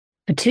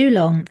For too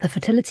long, the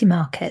fertility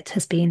market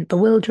has been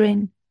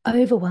bewildering,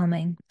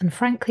 overwhelming, and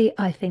frankly,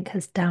 I think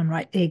has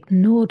downright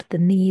ignored the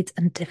needs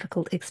and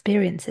difficult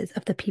experiences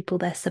of the people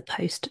they're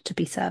supposed to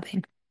be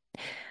serving.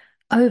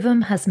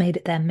 Ovum has made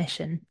it their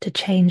mission to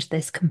change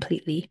this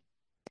completely.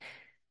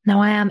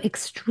 Now, I am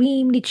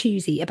extremely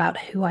choosy about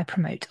who I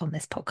promote on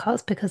this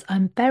podcast because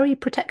I'm very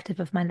protective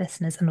of my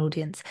listeners and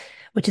audience,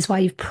 which is why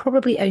you've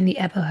probably only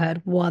ever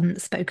heard one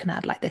spoken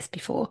ad like this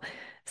before.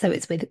 So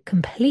it's with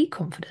complete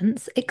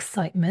confidence,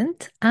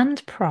 excitement,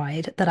 and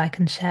pride that I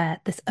can share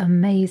this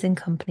amazing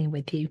company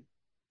with you.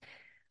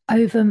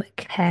 Ovum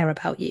care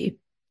about you,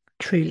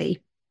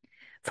 truly.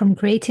 From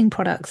creating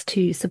products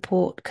to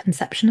support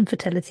conception and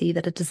fertility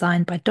that are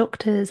designed by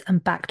doctors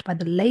and backed by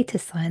the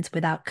latest science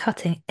without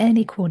cutting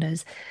any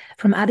corners,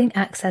 from adding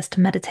access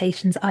to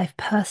meditations I've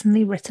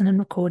personally written and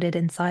recorded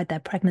inside their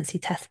pregnancy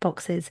test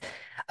boxes,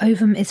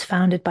 Ovum is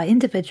founded by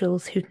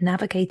individuals who'd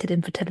navigated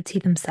infertility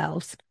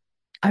themselves.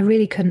 I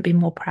really couldn't be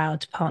more proud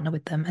to partner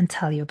with them and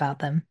tell you about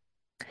them.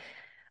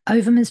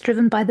 Ovum is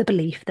driven by the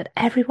belief that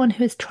everyone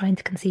who is trying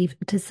to conceive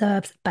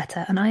deserves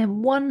better, and I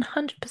am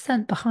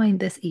 100%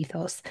 behind this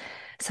ethos.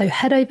 So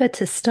head over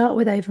to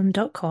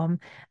startwithovum.com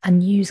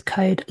and use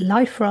code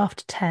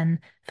LifeRaft10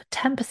 for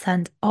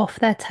 10% off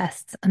their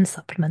tests and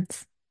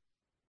supplements.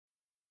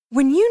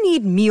 When you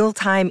need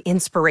mealtime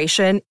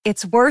inspiration,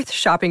 it's worth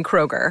shopping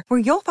Kroger, where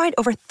you'll find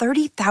over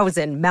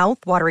 30,000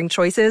 mouth-watering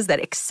choices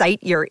that excite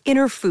your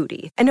inner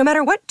foodie. And no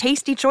matter what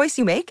tasty choice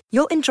you make,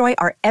 you'll enjoy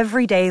our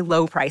everyday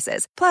low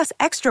prices, plus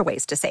extra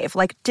ways to save,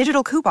 like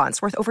digital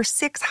coupons worth over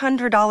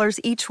 $600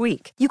 each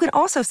week. You can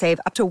also save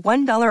up to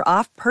 $1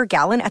 off per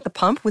gallon at the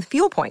pump with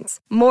fuel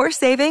points. More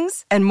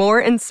savings and more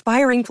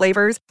inspiring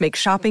flavors make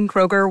shopping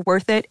Kroger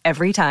worth it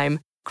every time.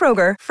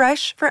 Kroger,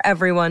 fresh for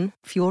everyone.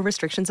 Fuel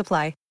restrictions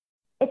apply.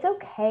 It's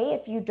okay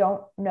if you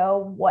don't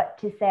know what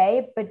to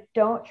say, but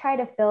don't try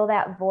to fill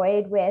that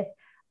void with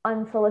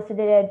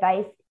unsolicited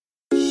advice.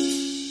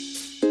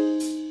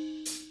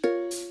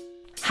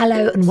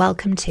 Hello and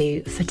welcome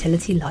to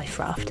Fertility Life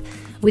Raft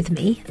with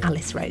me,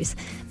 Alice Rose.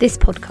 This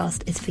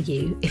podcast is for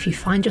you if you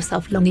find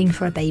yourself longing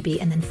for a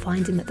baby and then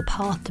finding that the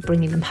path to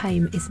bringing them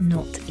home is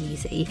not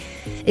easy.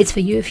 It's for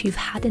you if you've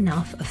had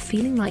enough of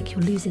feeling like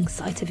you're losing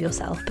sight of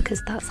yourself,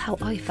 because that's how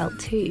I felt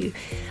too.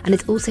 And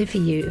it's also for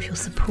you if you're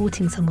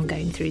supporting someone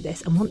going through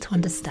this and want to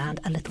understand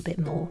a little bit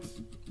more.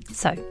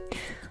 So,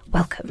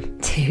 welcome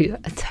to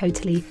a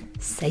totally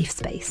safe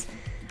space,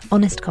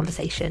 honest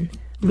conversation,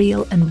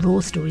 real and raw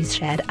stories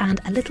shared, and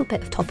a little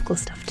bit of topical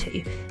stuff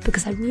too,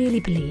 because I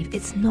really believe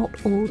it's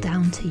not all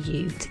down to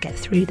you to get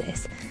through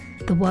this.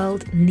 The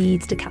world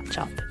needs to catch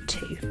up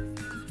too.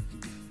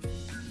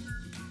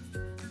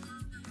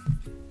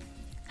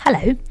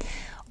 Hello,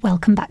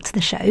 welcome back to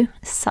the show.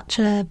 Such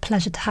a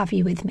pleasure to have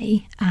you with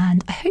me,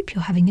 and I hope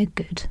you're having a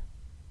good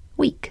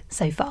week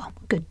so far,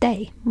 good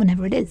day,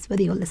 whenever it is,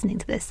 whether you're listening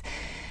to this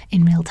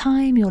in real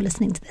time, you're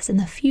listening to this in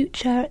the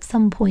future at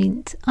some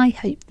point. I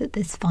hope that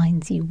this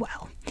finds you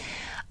well.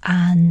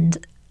 And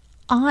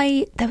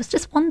there was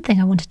just one thing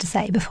I wanted to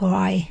say before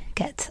I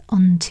get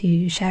on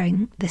to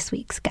sharing this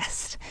week's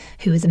guest,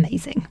 who is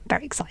amazing.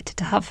 Very excited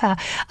to have her.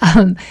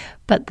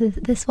 But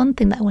this one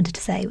thing that I wanted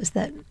to say was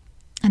that,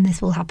 and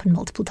this will happen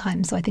multiple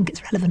times, so I think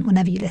it's relevant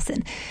whenever you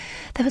listen,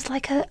 there was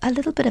like a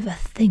little bit of a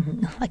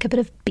thing, like a bit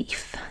of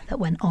beef that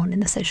went on in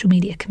the social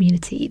media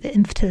community, the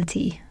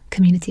infertility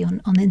community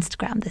on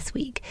Instagram this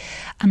week.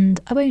 And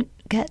I won't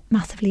get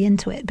massively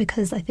into it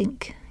because I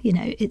think,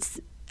 it's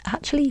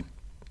actually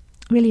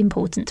really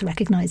important to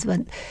recognise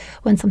when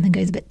something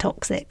goes a bit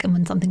toxic and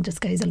when something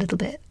just goes a little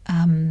bit,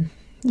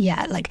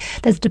 like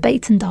there's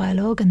debate and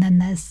dialogue, and then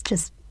there's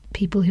just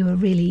people who are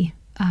really,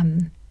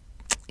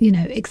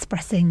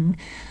 expressing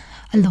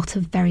a lot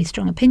of very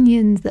strong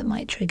opinions that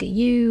might trigger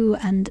you.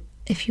 And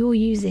if you're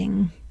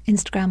using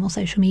Instagram or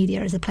social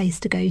media as a place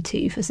to go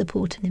to for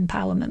support and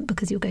empowerment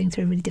because you're going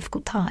through a really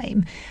difficult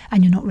time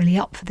and you're not really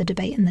up for the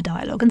debate and the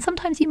dialogue, and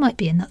sometimes you might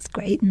be, and that's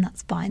great and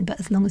that's fine, but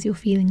as long as you're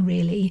feeling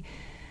really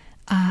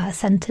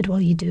centered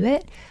while you do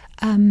it,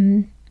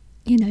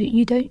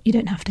 you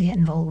don't have to get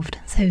involved.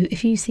 So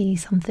if you see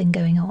something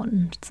going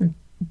on, some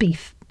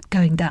beef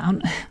going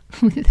down,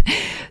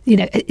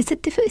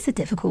 it's a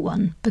difficult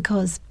one,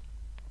 because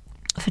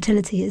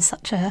fertility is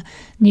such a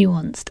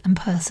nuanced and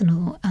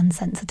personal and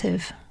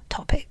sensitive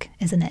topic,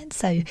 isn't it?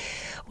 So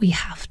we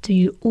have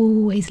to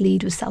always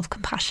lead with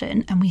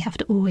self-compassion, and we have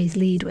to always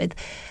lead with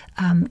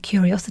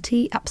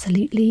curiosity,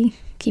 absolutely,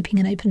 keeping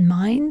an open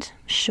mind,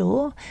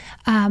 sure.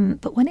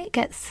 But when it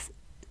gets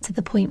to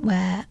the point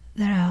where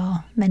there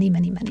are many,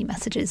 many, many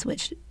messages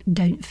which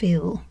don't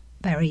feel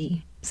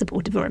very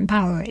supportive or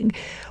empowering,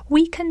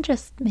 we can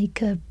just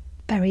make a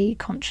very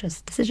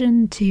conscious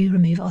decision to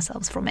remove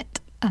ourselves from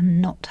it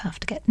and not have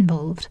to get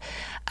involved.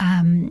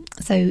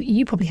 So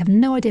you probably have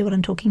no idea what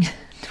I'm talking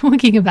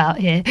about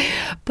here,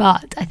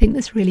 but I think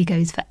this really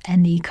goes for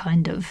any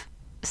kind of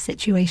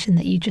situation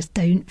that you just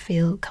don't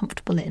feel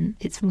comfortable in.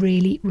 It's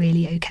really,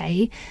 really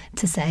okay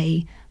to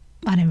say,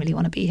 I don't really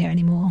want to be here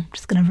anymore. I'm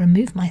just going to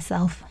remove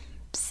myself.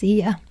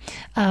 See ya.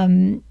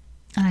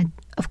 And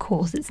Of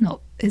course, it's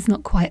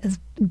not quite as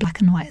black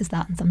and white as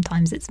that, and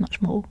sometimes it's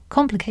much more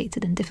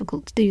complicated and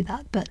difficult to do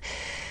that. But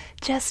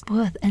just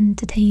worth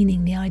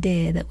entertaining the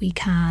idea that we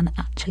can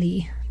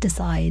actually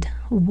decide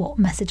what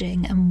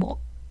messaging and what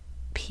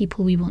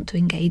people we want to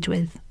engage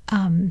with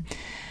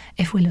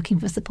if we're looking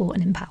for support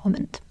and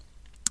empowerment.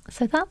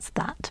 So that's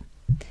that.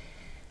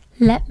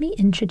 Let me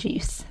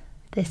introduce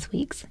this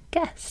week's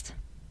guest.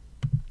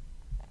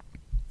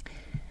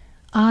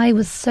 I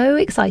was so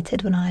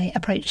excited when I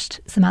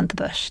approached Samantha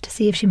Busch to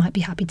see if she might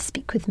be happy to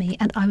speak with me,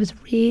 and I was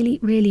really,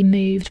 really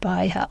moved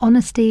by her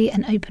honesty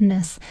and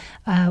openness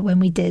when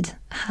we did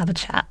have a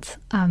chat.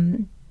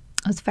 I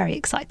was very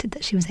excited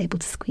that she was able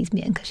to squeeze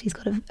me in because she's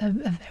got a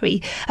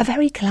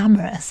very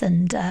glamorous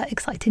and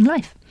exciting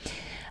life.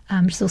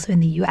 She's also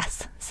in the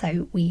US,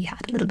 so we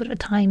had a little bit of a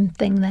time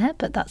thing there,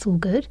 but that's all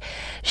good.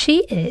 She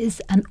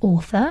is an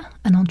author,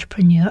 an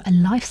entrepreneur, a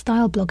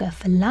lifestyle blogger,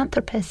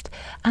 philanthropist,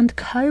 and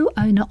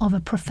co-owner of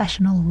a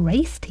professional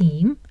race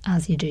team,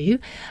 as you do.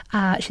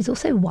 She's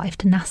also wife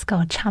to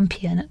NASCAR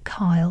champion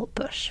Kyle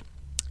Busch.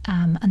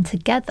 And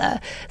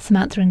together,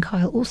 Samantha and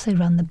Kyle also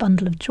run the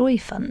Bundle of Joy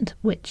Fund,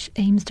 which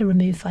aims to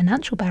remove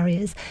financial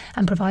barriers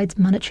and provides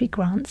monetary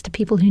grants to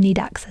people who need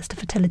access to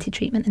fertility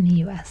treatment in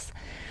the US.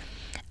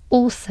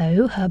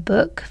 Also, her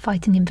book,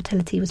 Fighting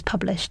Infertility, was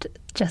published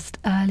just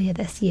earlier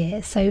this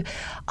year. So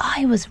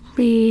I was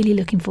really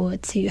looking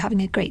forward to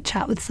having a great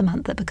chat with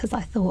Samantha because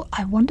I thought,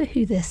 I wonder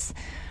who this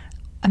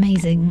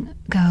amazing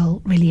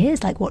girl really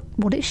is. Like,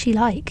 what is she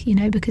like? You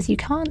know, because you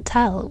can't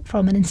tell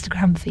from an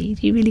Instagram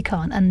feed. You really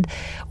can't. And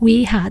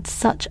we had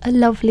such a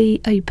lovely,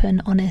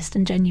 open, honest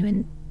and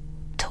genuine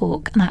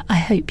talk. And I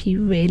hope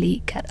you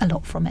really get a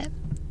lot from it.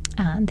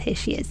 And here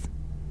she is.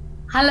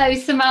 Hello,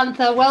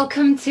 Samantha.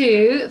 Welcome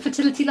to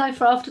Fertility Life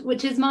Raft,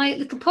 which is my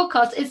little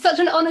podcast. It's such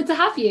an honour to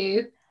have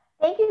you.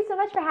 Thank you so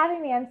much for having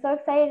me. I'm so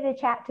excited to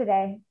chat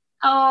today.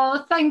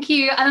 Oh, thank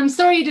you. And I'm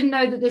sorry you didn't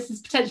know that this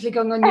is potentially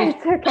going on YouTube.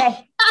 It's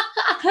okay.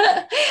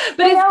 But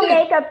the no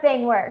makeup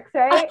thing works,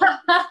 right?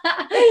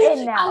 It's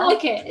in now. I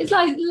like it. It's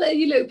like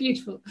you look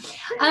beautiful.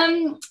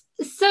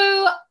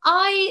 So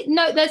I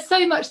know there's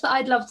so much that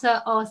I'd love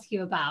to ask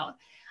you about.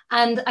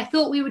 And I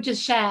thought we would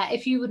just share,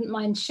 if you wouldn't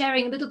mind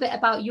sharing a little bit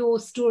about your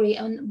story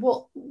and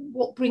what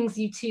brings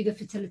you to the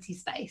fertility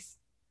space.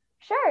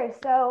 Sure.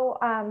 So,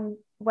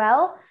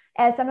 well,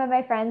 as some of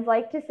my friends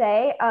like to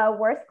say,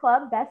 worst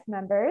club, best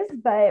members,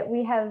 but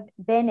we have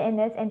been in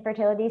this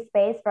infertility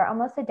space for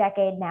almost a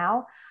decade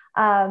now.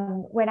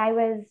 When I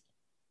was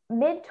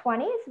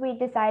mid-20s, we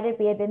decided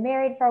we had been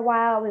married for a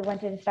while. We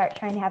wanted to start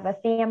trying to have a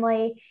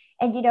family.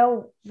 And, you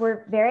know,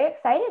 we're very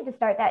excited to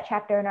start that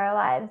chapter in our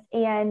lives.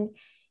 And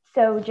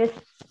so just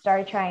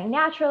started trying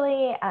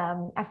naturally.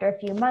 After a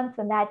few months,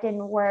 when that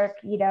didn't work,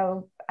 you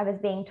know, I was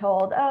being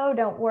told, oh,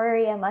 don't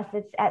worry, unless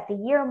it's at the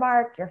year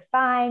mark, you're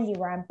fine. You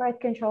were on birth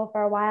control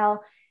for a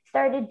while.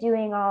 Started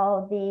doing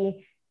all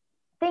the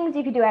things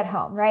you could do at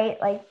home, right?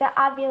 Like the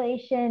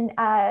ovulation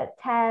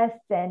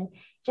tests and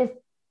just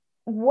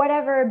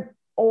whatever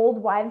old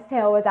wives'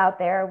 tale was out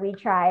there, we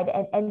tried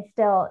and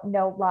still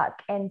no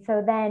luck. And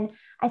so then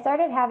I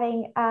started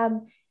having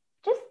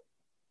just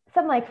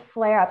some like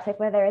flare-ups,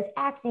 like whether it's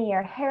acne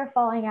or hair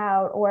falling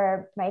out,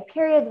 or my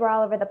periods were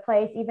all over the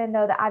place, even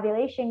though the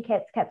ovulation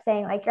kits kept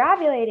saying like, you're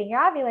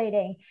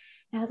ovulating.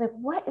 And I was like,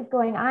 what is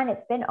going on?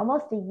 It's been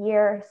almost a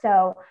year.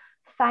 So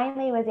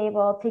finally was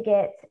able to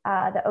get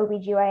the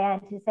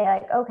OBGYN to say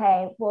like,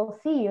 okay, we'll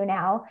see you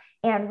now.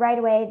 And right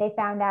away they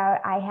found out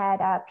I had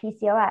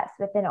PCOS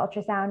with an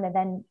ultrasound, and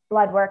then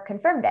blood work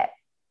confirmed it.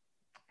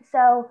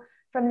 So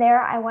from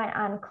there I went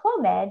on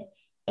Clomid.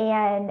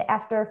 And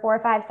after 4 or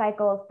 5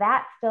 cycles,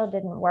 that still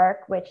didn't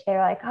work, which they're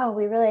like, oh,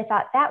 we really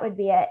thought that would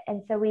be it.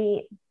 And so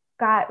we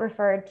got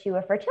referred to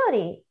a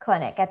fertility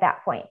clinic at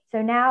that point.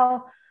 So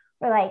now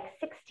we're like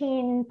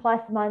 16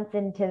 plus months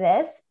into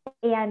this.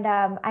 And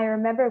I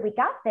remember we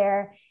got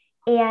there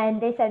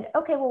and they said,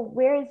 okay, well,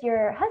 where's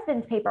your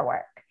husband's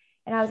paperwork?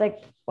 And I was like,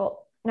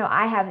 well, no,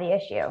 I have the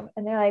issue.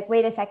 And they're like,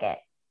 wait a second,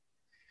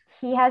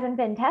 he hasn't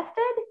been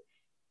tested?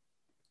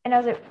 And I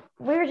was like,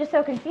 we were just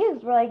so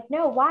confused. We're like,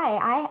 no,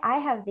 why? I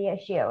have the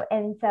issue.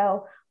 And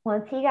so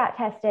once he got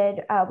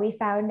tested, we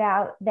found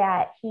out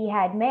that he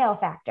had male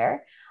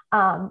factor,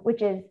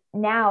 which is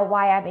now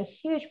why I'm a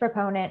huge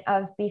proponent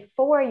of,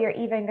 before you're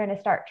even going to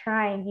start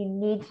trying, you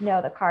need to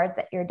know the cards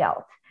that you're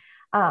dealt.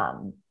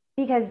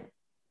 Because,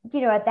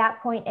 you know, at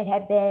that point it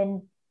had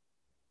been,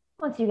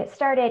 once you get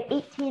started,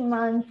 18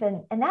 months,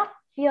 and that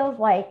feels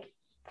like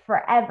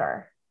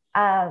forever.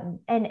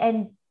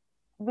 And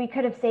we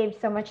could have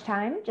saved so much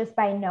time just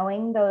by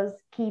knowing those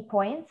key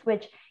points,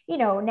 which, you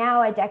know,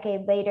 now a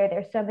decade later,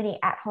 there's so many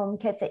at-home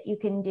kits that you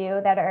can do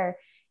that are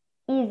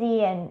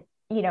easy and,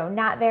 you know,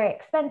 not very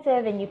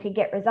expensive, and you could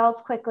get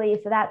results quickly.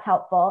 So that's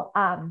helpful.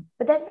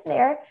 But then from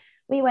there,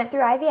 we went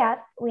through IVF.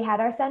 We had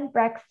our son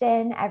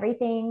Brexton.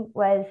 Everything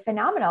was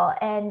phenomenal.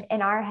 And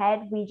in our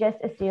head, we just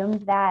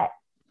assumed that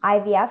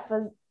IVF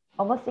was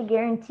almost a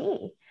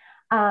guarantee.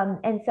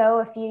 And so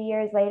a few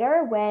years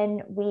later,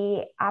 when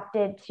we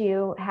opted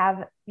to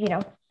have, you know,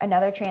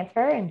 another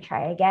transfer and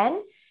try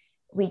again,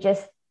 we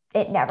just,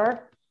 it never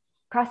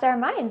crossed our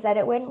minds that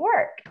it wouldn't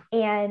work.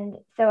 And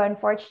so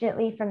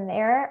unfortunately from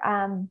there,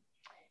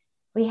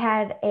 we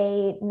had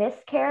a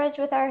miscarriage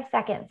with our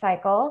second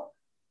cycle,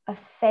 a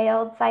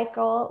failed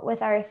cycle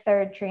with our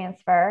third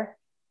transfer,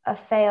 a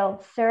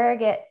failed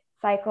surrogate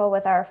cycle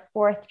with our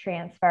fourth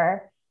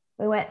transfer.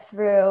 We went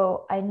through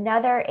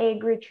another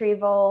egg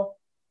retrieval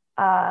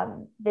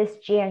this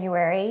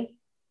January,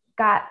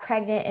 got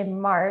pregnant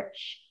in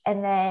March,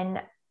 and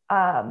then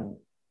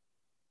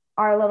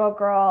our little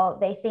girl,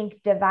 they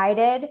think,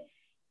 divided.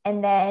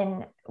 And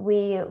then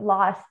we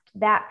lost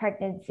that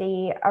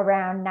pregnancy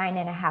around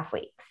 9.5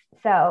 weeks.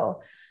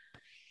 So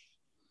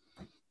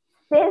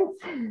since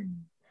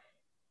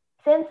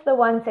the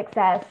one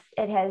success,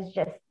 it has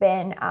just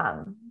been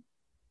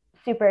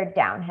super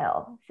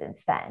downhill since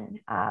then.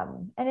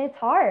 And it's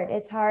hard.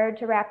 It's hard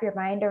to wrap your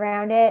mind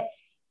around it.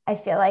 I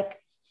feel like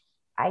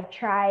I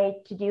try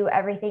to do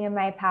everything in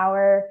my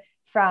power,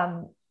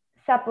 from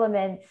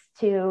supplements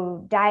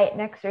to diet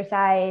and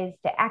exercise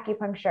to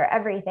acupuncture,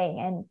 everything.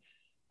 And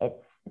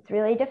it's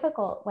really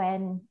difficult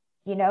when,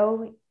 you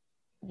know,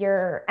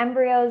 your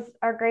embryos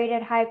are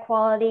graded high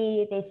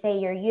quality. They say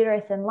your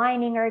uterus and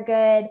lining are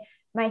good.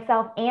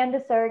 Myself and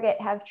the surrogate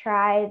have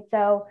tried.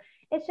 So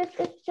it's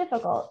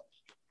difficult.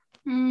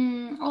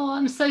 Oh,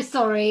 I'm so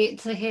sorry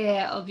to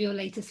hear of your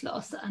latest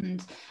loss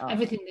and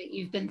everything that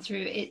you've been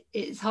through.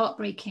 It's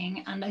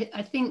heartbreaking. And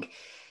I think,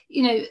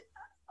 you know,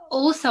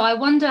 also, I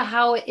wonder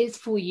how it is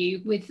for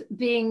you with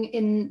being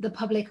in the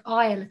public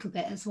eye a little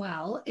bit as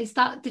well. Is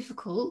that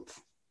difficult?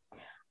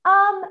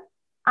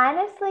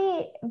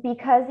 Honestly,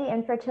 because the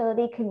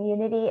infertility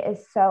community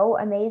is so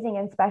amazing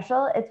and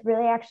special, it's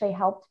really actually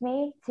helped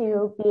me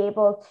to be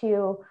able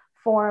to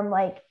form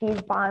like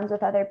these bonds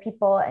with other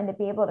people and to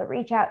be able to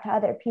reach out to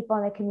other people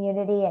in the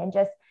community and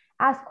just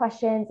ask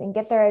questions and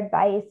get their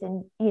advice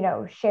and, you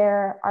know,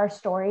 share our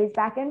stories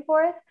back and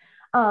forth.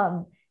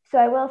 So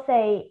I will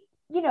say,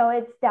 you know,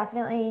 it's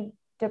definitely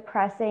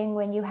depressing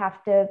when you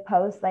have to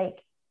post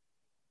like,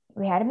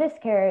 we had a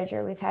miscarriage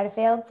or we've had a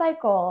failed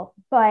cycle,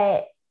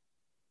 but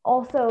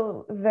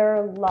also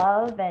their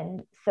love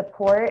and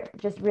support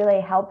just really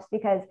helps,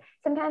 because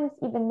sometimes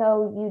even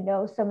though you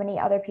know so many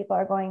other people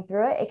are going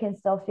through it, it can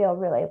still feel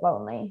really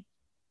lonely.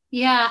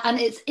 Yeah,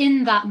 and it's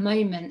in that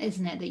moment,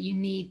 isn't it, that you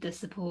need the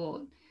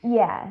support.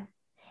 Yeah.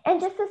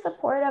 And just the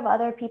support of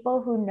other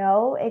people who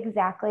know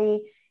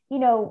exactly, you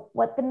know,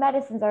 what the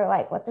medicines are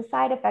like, what the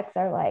side effects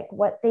are like,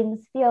 what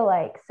things feel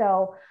like.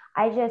 So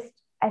I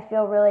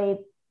feel really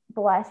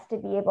blessed to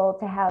be able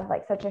to have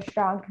like such a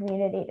strong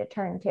community to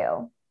turn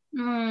to.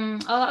 Oh,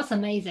 that's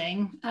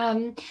amazing.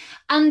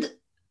 And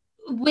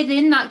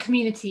within that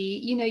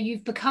community, you know,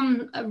 you've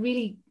become a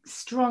really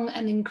strong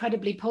and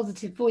incredibly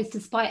positive voice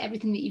despite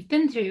everything that you've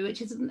been through, which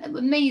is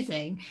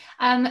amazing.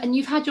 And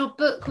you've had your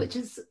book, which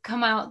has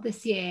come out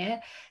this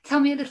year. Tell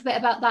me a little bit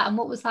about that, and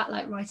what was that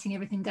like writing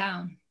everything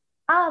down?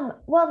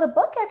 Well, the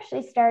book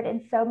actually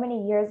started so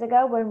many years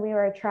ago when we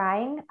were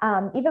trying,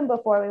 even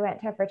before we went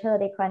to a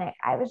fertility clinic.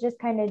 I was just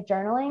kind of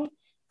journaling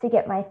to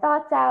get my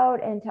thoughts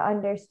out and to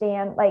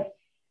understand, like,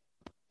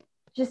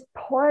 just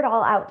pour it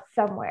all out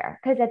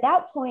somewhere. Because at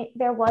that point,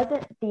 there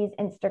wasn't these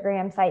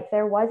Instagram sites,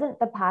 there wasn't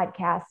the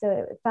podcast. So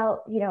it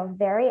felt, you know,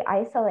 very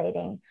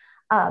isolating.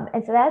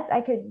 And so that's,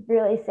 I could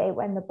really say,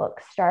 when the book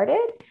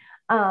started.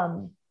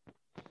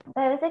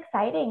 But it was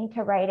exciting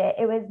to write it.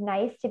 It was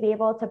nice to be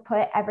able to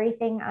put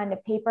everything onto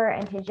paper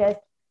and to just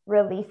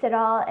release it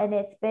all. And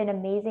it's been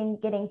amazing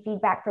getting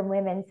feedback from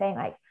women saying,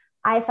 like,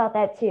 I felt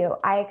that too.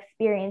 I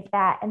experienced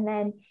that. And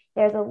then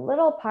there's a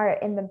little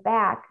part in the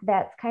back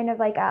that's kind of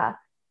like a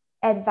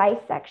advice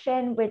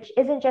section, which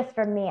isn't just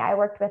for me. I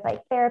worked with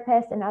like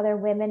therapists and other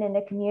women in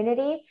the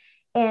community.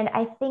 And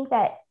I think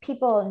that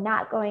people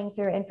not going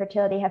through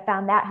infertility have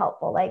found that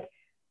helpful. Like,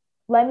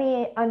 let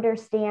me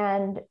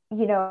understand,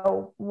 you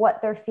know, what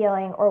they're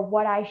feeling or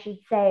what I should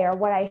say or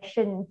what I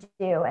shouldn't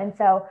do. And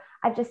so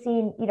I've just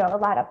seen, you know, a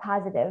lot of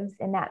positives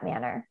in that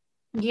manner.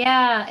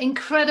 Yeah,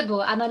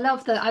 incredible. And I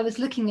love that. I was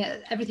looking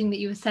at everything that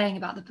you were saying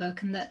about the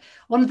book, and that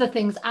one of the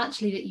things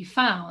actually that you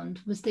found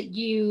was that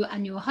you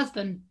and your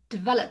husband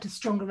developed a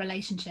stronger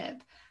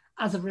relationship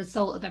as a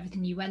result of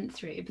everything you went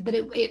through, but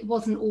that it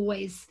wasn't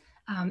always,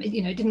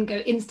 you know, it didn't go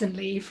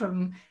instantly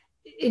from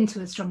into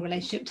a strong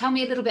relationship. Tell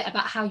me a little bit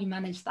about how you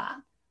managed that.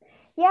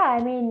 Yeah,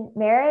 I mean,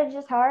 marriage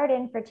is hard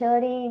and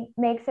fertility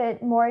makes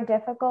it more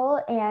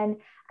difficult. And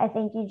I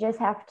think you just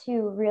have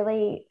to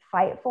really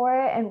fight for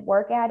it and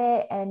work at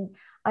it and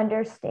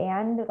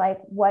understand like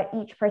what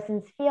each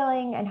person's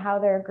feeling and how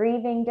they're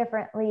grieving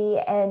differently.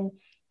 And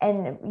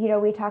you know,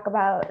 we talk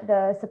about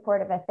the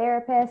support of a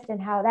therapist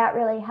and how that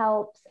really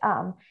helps.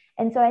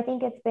 And so I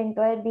think it's been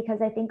good,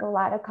 because I think a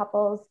lot of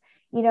couples,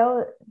 you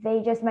know,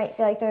 they just might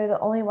feel like they're the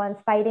only ones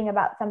fighting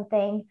about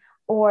something,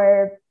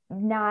 or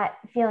not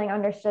feeling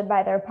understood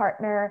by their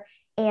partner.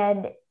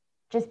 And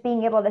just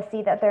being able to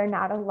see that they're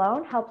not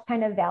alone helps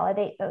kind of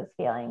validate those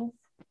feelings.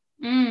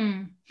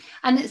 Mm.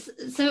 And it's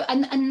so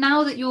and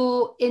now that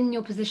you're in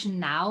your position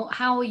now,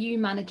 how are you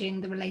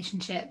managing the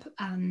relationship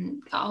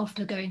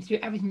after going through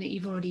everything that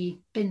you've already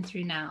been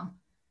through now?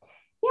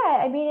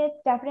 Yeah, I mean,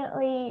 it's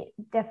definitely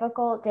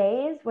difficult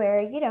days where,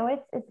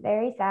 it's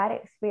very sad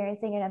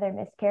experiencing another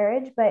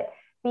miscarriage, but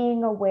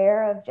being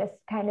aware of just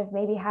kind of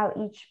maybe how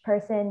each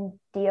person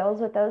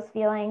deals with those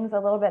feelings a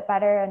little bit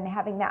better and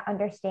having that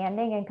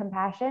understanding and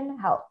compassion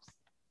helps.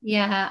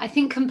 Yeah, I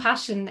think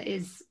compassion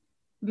is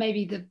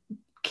maybe the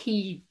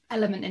key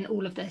element in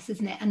all of this,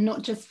 isn't it? And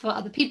not just for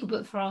other people,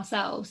 but for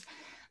ourselves,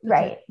 because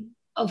Right.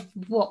 of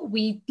what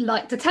we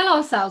like to tell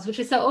ourselves, which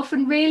is so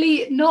often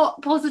really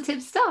not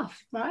positive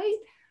stuff, right?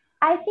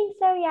 I think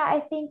so. Yeah.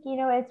 I think,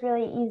 it's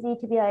really easy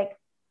to be like,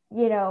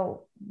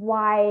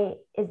 why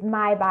is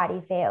my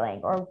body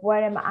failing or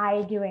what am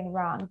I doing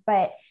wrong?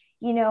 But,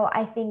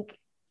 I think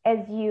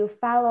as you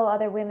follow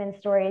other women's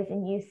stories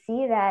and you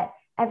see that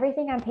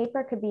everything on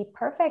paper could be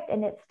perfect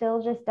and it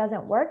still just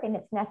doesn't work and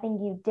it's nothing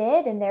you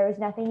did and there was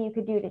nothing you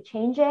could do to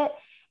change it.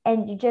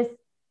 And it's,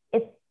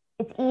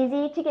 it's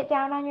easy to get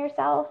down on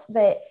yourself,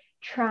 but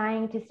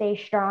trying to stay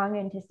strong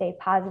and to stay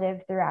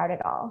positive throughout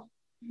it all.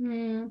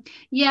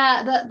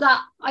 Yeah,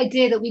 that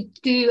idea that we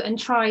do and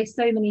try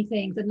so many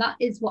things, and that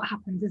is what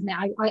happens, isn't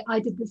it? I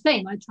did the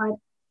same. I tried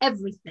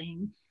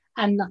everything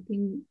and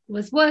nothing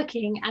was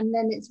working. And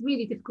then it's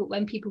really difficult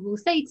when people will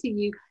say to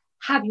you,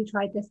 have you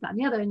tried this, that, and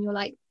the other? And you're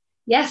like,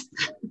 yes,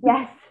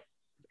 Yes.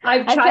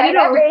 I've I've tried tried it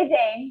all.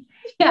 everything.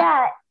 Yeah.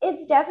 Yeah,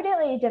 it's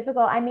definitely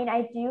difficult. I mean,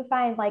 I do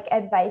find like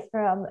advice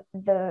from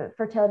the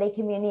fertility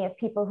community of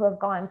people who have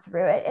gone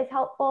through it is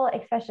helpful,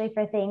 especially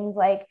for things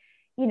like,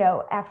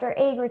 after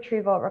egg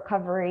retrieval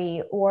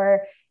recovery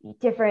or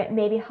different,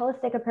 maybe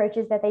holistic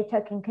approaches that they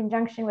took in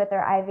conjunction with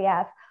their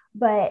IVF.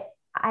 But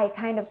I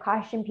kind of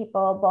caution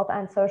people both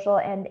on social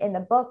and in the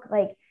book,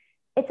 like,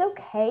 it's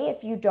okay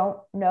if you don't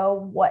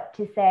know what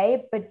to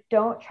say, but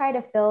don't try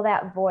to fill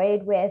that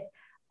void with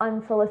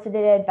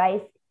unsolicited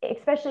advice,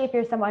 especially if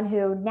you're someone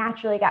who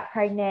naturally got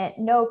pregnant,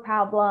 no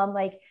problem.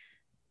 Like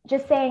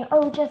just saying,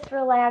 oh, just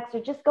relax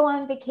or just go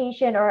on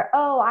vacation or,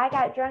 oh, I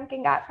got drunk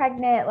and got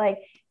pregnant. Like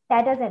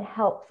that doesn't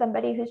help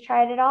somebody who's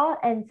tried it all.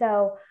 And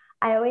so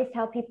I always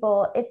tell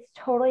people it's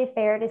totally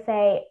fair to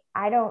say,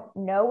 I don't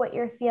know what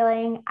you're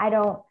feeling.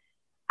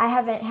 I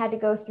haven't had to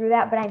go through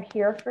that, but I'm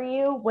here for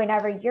you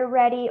whenever you're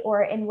ready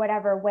or in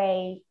whatever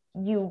way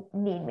you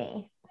need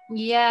me.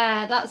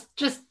 Yeah, that's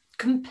just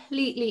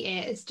completely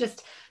it. It's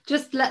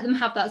just let them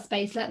have that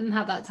space, let them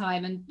have that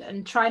time,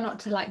 and try not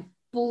to like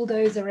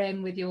bulldozer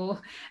in with your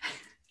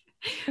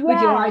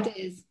with your Yeah,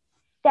 ideas.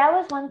 that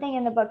was one thing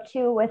in the book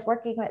too with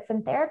working with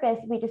some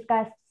therapists. We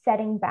discussed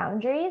setting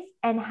boundaries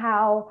and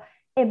how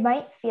it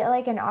might feel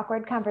like an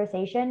awkward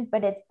conversation,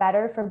 but it's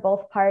better for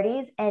both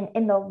parties, and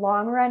in the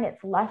long run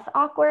it's less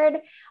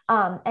awkward.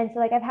 And so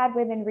like I've had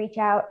women reach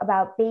out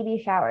about baby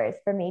showers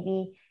for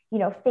maybe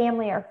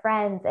family or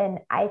friends, and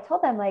I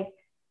told them like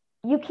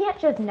you can't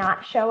just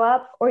not show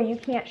up, or you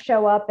can't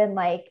show up and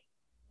like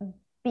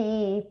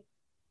be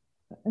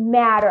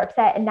mad or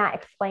upset and not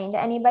explain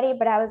to anybody.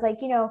 But I was like,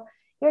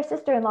 your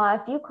sister-in-law,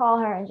 if you call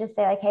her and just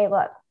say like, hey,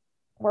 look,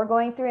 we're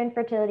going through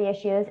infertility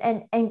issues,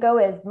 and go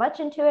as much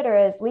into it or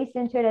as least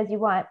into it as you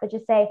want, but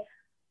just say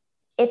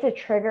it's a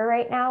trigger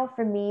right now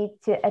for me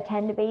to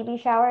attend a baby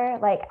shower.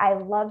 Like I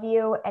love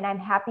you and I'm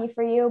happy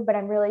for you, but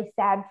I'm really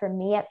sad for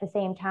me at the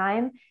same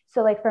time.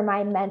 So like for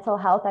my mental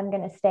health, I'm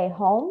going to stay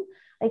home.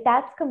 Like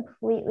that's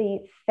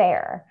completely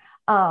fair.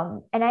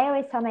 And I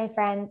always tell my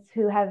friends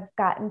who have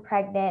gotten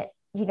pregnant,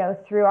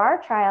 through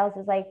our trials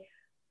is like,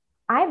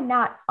 I'm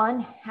not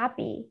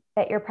unhappy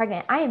that you're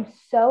pregnant. I am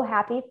so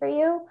happy for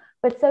you,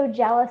 but so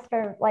jealous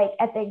for like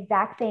at the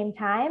exact same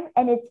time.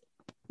 And it's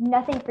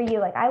nothing for you.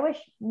 Like I wish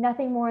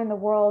nothing more in the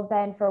world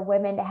than for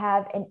women to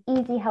have an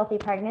easy, healthy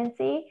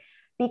pregnancy,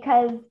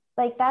 because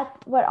like that's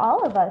what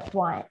all of us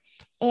want.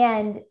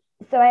 And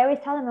so I always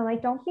tell them, I'm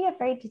like, don't be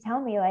afraid to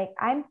tell me, like,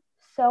 I'm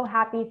so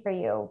happy for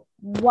you,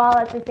 while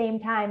at the same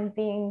time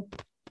being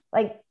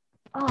like,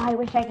 oh, I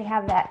wish I could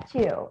have that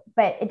too.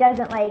 But it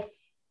doesn't like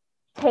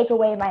take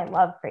away my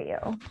love for you.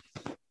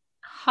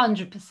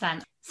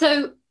 100%.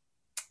 So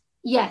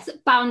yes,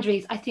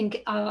 boundaries I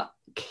think are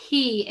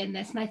key in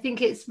this. And I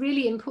think it's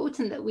really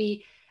important that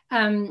we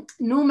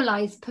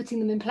normalize putting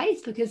them in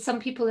place, because some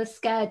people are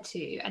scared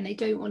to and they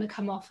don't want to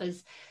come off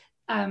as,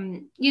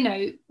 you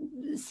know,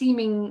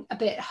 seeming a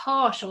bit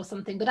harsh or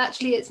something. But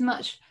actually, it's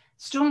much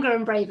stronger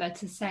and braver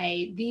to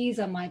say, these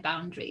are my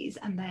boundaries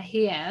and they're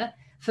here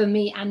for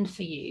me and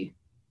for you.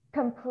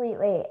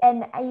 Completely.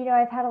 And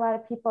I've had a lot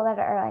of people that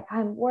are like,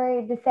 I'm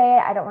worried to say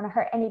it. I don't want to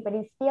hurt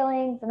anybody's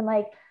feelings. And I'm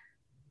like,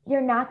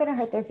 you're not going to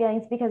hurt their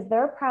feelings, because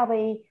they're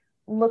probably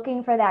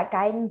looking for that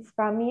guidance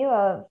from you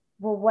of,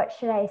 well, what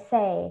should I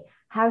say?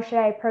 How should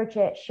I approach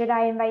it? Should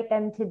I invite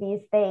them to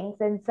these things?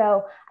 And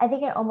so I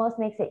think it almost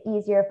makes it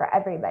easier for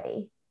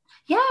everybody.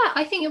 Yeah,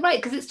 I think you're right,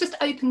 because it's just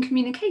open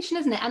communication,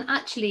 isn't it? And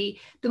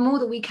actually, the more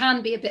that we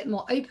can be a bit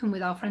more open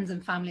with our friends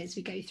and family as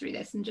we go through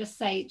this and just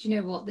say, do you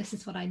know what, this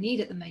is what I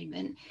need at the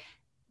moment,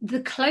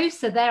 the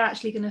closer they're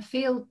actually going to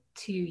feel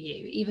to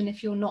you, even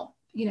if you're not,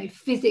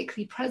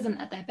 physically present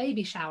at their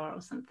baby shower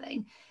or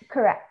something.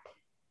 Correct.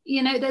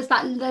 There's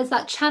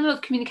that channel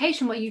of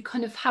communication where you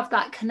kind of have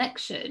that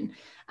connection,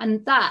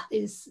 and that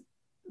is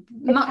It's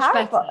much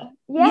better. powerful.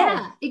 Yes.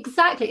 Yeah,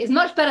 exactly. It's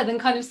much better than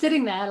kind of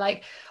sitting there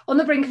like on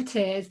the brink of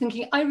tears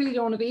thinking, I really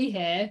don't want to be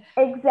here.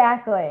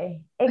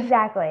 Exactly.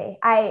 Exactly.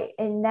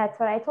 And that's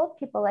what I told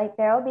people. Like,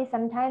 there will be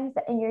sometimes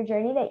in your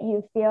journey that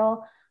you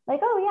feel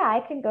like, oh, yeah,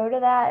 I can go to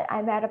that.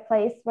 I'm at a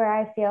place where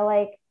I feel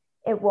like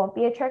it won't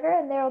be a trigger.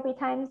 And there will be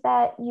times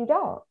that you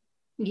don't.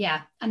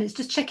 Yeah, and it's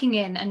just checking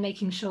in and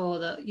making sure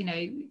that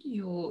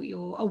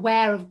you're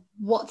aware of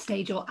what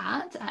stage you're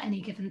at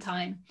any given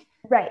time.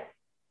 Right.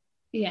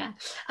 Yeah.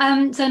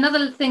 So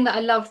another thing that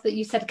I loved that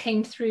you said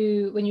came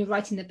through when you were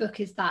writing the book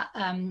is that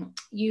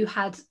you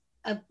had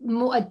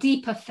a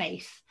deeper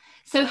faith.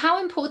 So how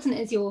important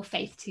is your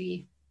faith to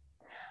you?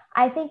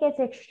 I think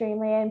it's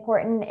extremely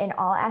important in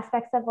all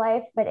aspects of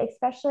life, but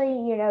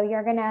especially,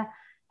 you're going to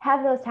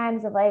have those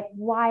times of like,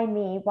 why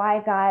me?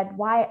 Why God?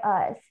 Why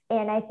us?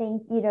 And I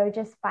think,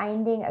 just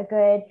finding a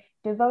good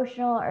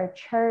devotional or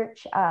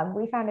church.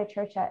 We found a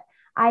church that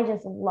I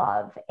just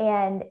love.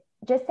 And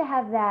just to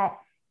have that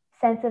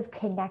sense of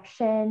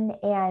connection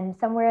and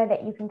somewhere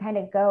that you can kind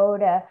of go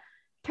to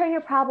turn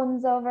your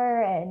problems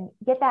over and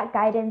get that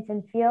guidance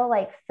and feel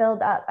like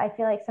filled up. I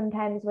feel like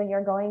sometimes when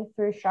you're going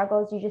through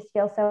struggles, you just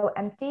feel so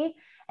empty.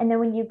 And then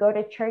when you go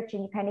to church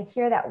and you kind of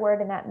hear that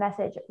word and that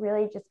message, it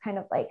really just kind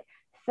of like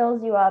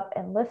fills you up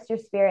and lifts your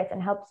spirits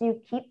and helps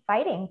you keep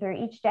fighting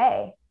through each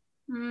day.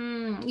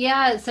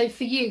 Yeah, so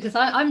for you, because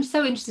I'm so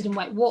interested in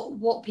like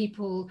what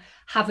people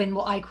have in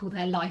what I call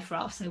their life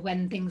raft. So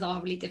when things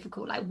are really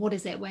difficult, like what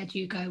is it? Where do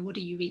you go? What do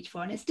you reach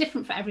for? And it's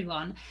different for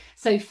everyone.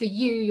 So for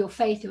you, your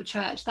faith, your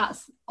church,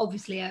 that's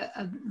obviously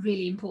a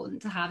really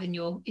important to have in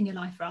your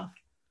life raft.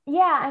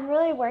 Yeah, I'm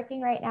really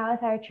working right now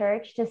with our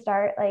church to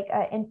start like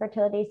an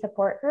infertility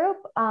support group.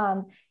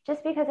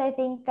 Just because I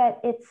think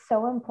that it's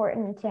so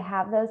important to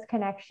have those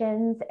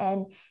connections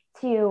and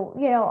to,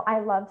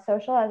 I love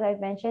social, as I've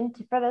mentioned,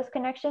 for those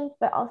connections,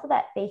 but also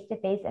that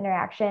face-to-face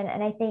interaction.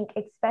 And I think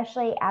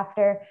especially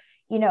after,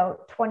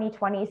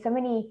 2020, so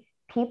many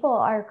people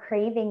are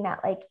craving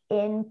that like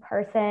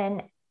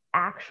in-person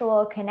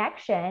actual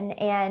connection.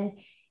 And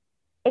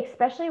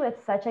especially with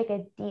such like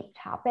a deep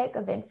topic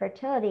of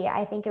infertility,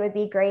 I think it would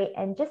be great.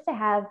 And just to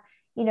have,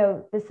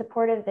 the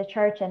support of the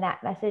church and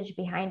that message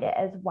behind it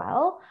as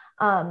well.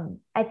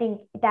 I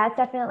think that's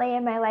definitely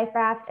in my life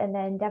raft. And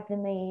then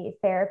definitely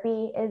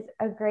therapy is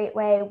a great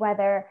way,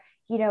 whether,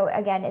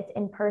 again, it's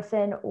in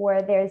person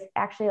or there's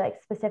actually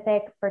like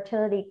specific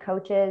fertility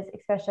coaches,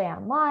 especially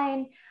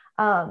online.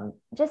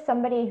 Just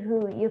somebody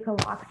who you can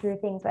walk through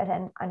things with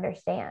and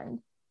understand.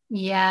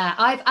 Yeah,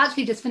 I've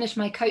actually just finished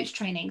my coach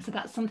training, so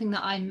that's something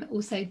that I'm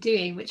also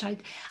doing,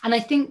 and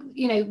I think,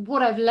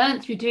 what I've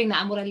learned through doing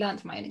that and what I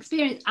learned from my own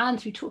experience and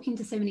through talking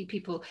to so many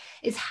people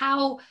is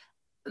how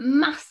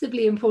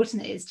massively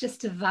important it is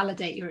just to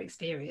validate your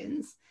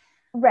experience.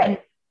 and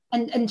Right.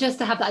 and just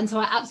to have that. And so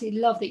I absolutely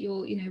love that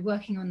you're,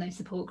 working on those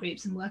support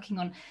groups and working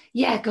on,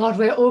 yeah, God,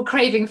 we're all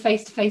craving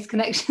face-to-face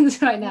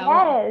connections right now,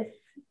 aren't we? Yes.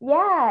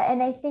 Yeah.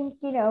 And I think,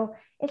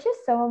 it's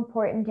just so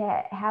important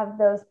to have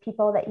those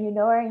people that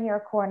are in your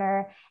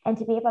corner and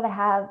to be able to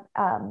have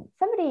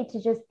somebody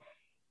to just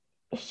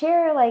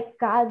share like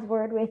God's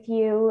word with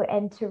you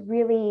and to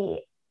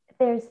really,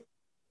 I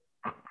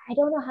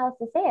don't know how else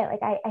to say it.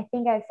 Like, I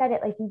think I've said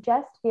it, like, you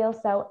just feel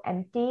so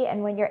empty.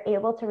 And when you're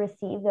able to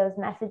receive those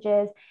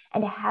messages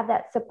and to have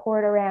that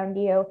support around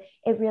you,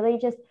 it really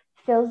just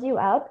fills you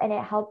up and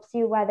it helps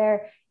you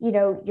whether,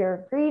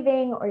 you're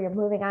grieving or you're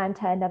moving on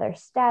to another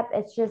step.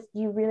 It's just,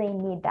 you really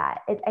need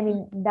that. I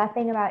mean,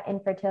 nothing about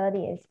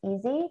infertility is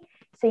easy.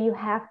 So you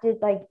have to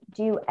like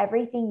do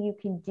everything you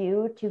can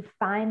do to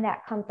find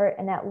that comfort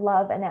and that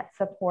love and that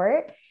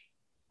support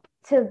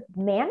to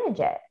manage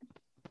it.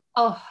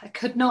 Oh, I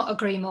could not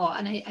agree more.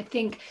 And I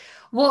think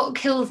what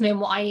kills me and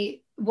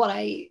why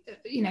I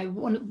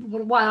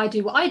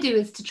do what I do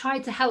is to try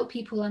to help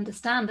people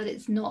understand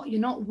that you're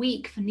not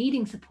weak for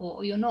needing support,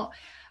 or you're not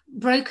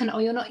broken,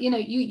 or you're not,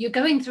 you're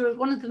going through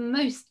one of the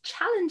most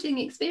challenging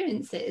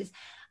experiences.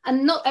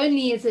 And not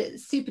only is it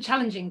super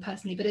challenging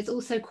personally, but it's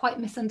also quite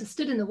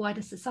misunderstood in the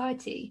wider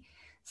society.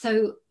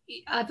 So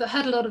I've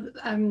heard a lot of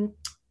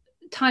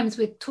times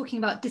we're talking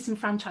about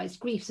disenfranchised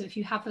grief. So if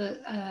you have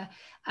a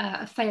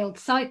failed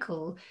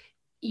cycle,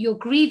 you're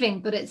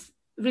grieving, but it's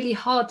really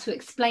hard to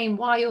explain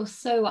why you're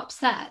so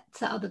upset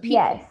to other people.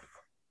 Yes.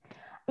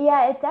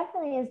 Yeah, it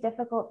definitely is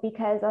difficult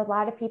because a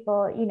lot of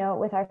people,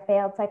 with our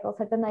failed cycles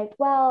have been like,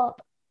 well,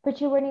 but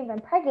you weren't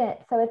even pregnant,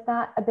 so it's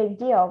not a big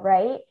deal,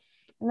 right?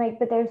 Like,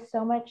 but there's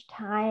so much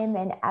time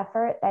and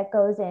effort that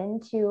goes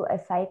into a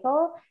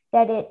cycle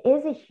that it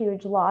is a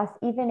huge loss,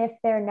 even if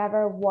there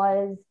never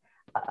was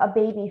a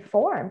baby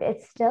formed.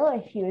 It's still a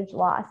huge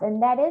loss.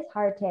 And that is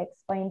hard to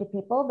explain to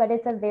people, but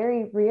it's a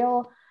very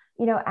real,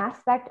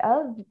 aspect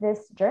of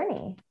this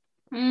journey.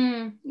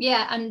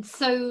 Yeah, and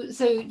so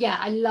yeah,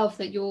 I love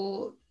that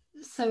you're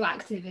so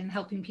active in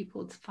helping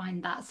people to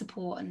find that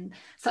support and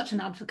such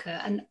an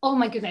advocate. And oh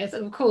my goodness,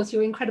 and of course,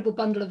 your incredible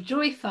Bundle of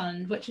Joy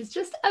Fund, which is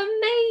just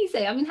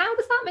amazing. I mean, how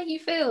does that make you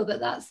feel that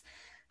that's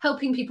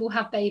helping people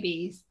have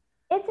babies?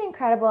 It's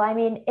incredible. I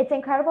mean, it's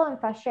incredible and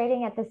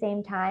frustrating at the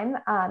same time.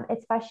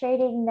 It's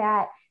frustrating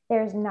that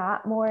there's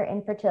not more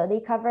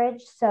infertility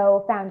coverage.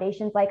 So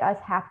foundations like us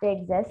have to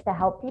exist to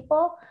help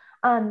people.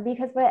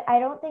 Because what I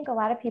don't think a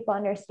lot of people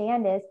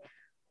understand is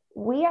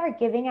we are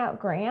giving out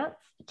grants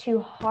to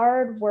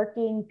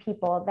hardworking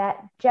people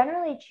that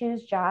generally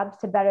choose jobs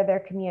to better their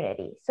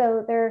community.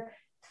 So they're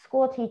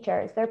school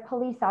teachers, they're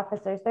police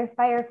officers, they're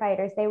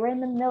firefighters, they were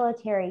in the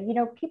military,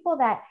 people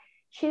that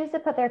choose to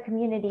put their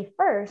community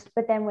first,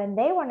 but then when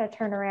they want to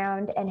turn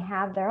around and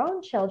have their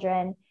own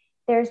children,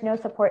 there's no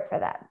support for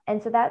them.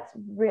 And so that's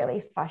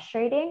really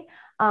frustrating.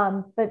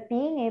 But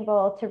being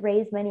able to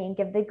raise money and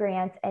give the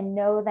grants and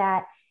know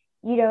that,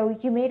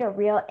 you made a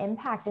real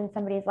impact in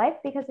somebody's life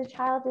because a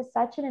child is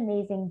such an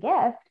amazing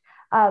gift.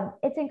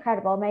 It's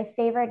incredible. My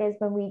favorite is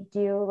when we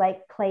do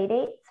like play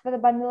dates for the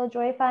Bundle of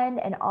Joy Fund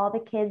and all the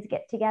kids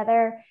get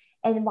together,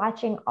 and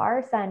watching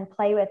our son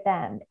play with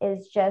them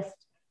is just,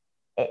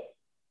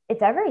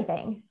 it's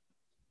everything.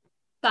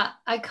 That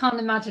I can't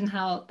imagine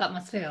how that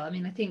must feel. I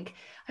mean, I think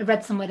I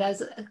read somewhere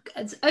there's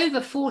it's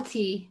over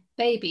 40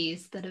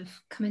 babies that have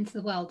come into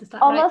the world. Is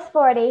that right? Almost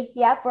 40.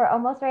 Yep, we're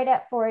almost right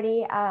at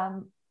 40.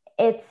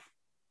 It's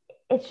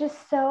it's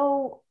just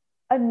so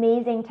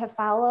amazing to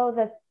follow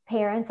the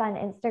parents on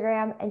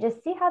Instagram and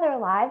just see how their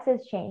lives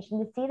has changed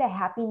and to see the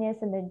happiness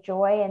and the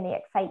joy and the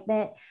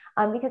excitement.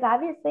 Because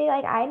obviously,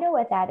 like I know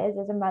what that is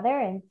as a mother,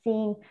 and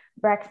seeing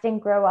Braxton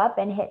grow up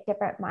and hit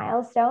different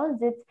milestones,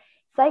 it's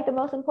like the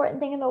most important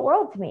thing in the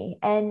world to me.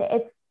 And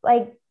it's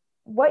like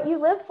what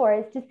you live for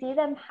is to see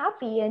them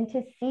happy and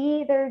to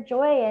see their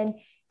joy and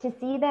to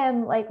see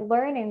them like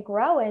learn and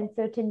grow. And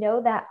so to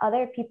know that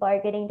other people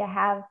are getting to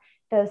have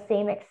those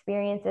same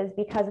experiences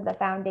because of the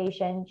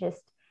foundation,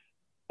 just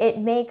it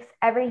makes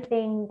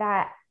everything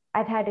that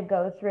I've had to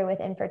go through with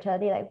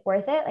infertility like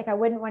worth it. Like I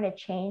wouldn't want to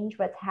change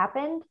what's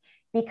happened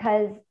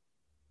because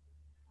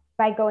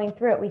by going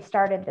through it, we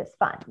started this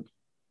fund.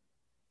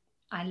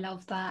 I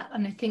love that.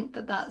 And I think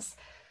that that's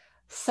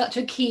such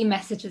a key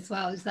message as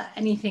well, is that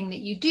anything that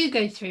you do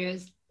go through,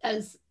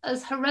 as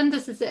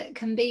horrendous as it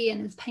can be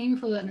and as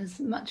painful and as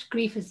much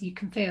grief as you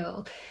can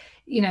feel,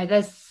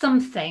 there's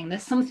something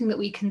that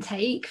we can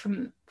take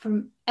from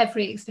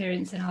every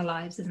experience in our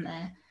lives, isn't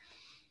there?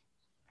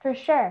 For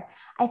sure.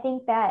 I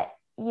think that,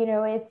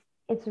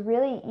 it's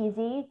really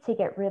easy to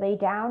get really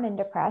down and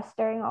depressed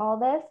during all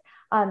this.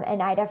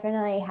 And I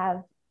definitely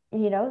have,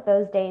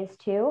 those days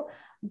too.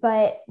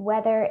 But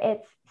whether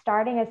it's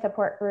starting a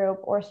support group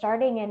or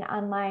starting an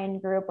online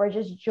group or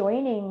just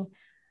joining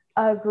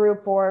a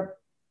group or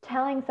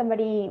telling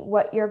somebody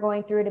what you're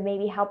going through to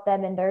maybe help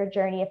them in their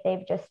journey if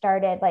they've just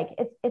started, like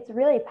it's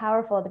really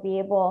powerful to be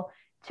able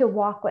to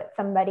walk with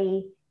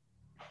somebody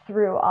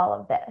through all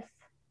of this.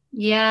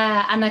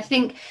 Yeah, and I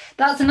think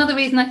that's another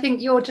reason I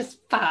think you're just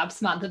fab,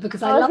 Samantha,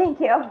 because I Oh, love thank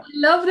you. I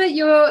love that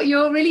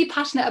you're really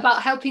passionate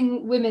about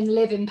helping women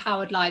live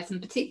empowered lives,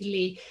 and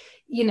particularly,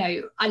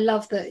 I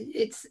love that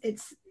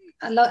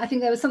I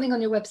think there was something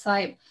on your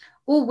website,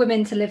 all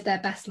women to live their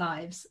best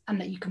lives,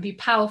 and that you can be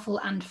powerful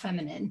and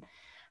feminine.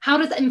 How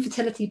does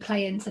infertility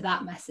play into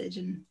that message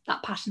and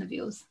that passion of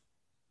yours?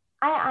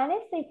 I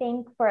honestly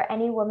think for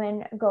any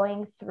woman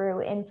going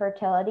through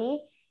infertility,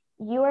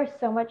 you are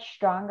so much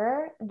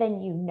stronger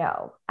than you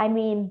know. I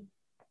mean,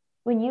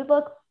 when you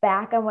look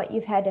back on what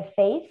you've had to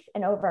face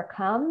and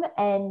overcome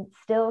and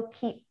still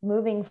keep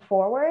moving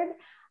forward,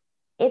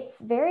 it's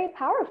very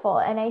powerful.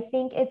 And I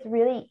think it's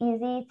really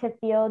easy to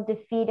feel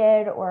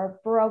defeated or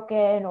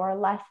broken or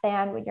less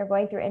than when you're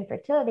going through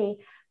infertility.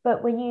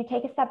 But when you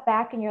take a step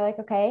back and you're like,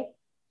 okay,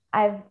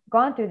 I've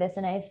gone through this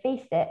and I've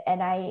faced it,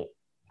 and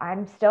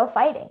I'm still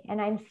fighting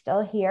and I'm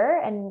still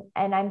here, and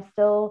I'm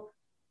still,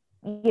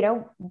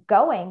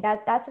 going.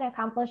 That's an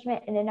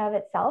accomplishment in and of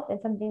itself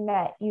and something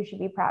that you should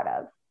be proud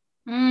of.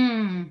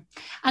 Mm.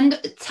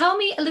 And tell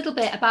me a little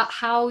bit about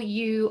how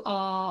you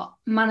are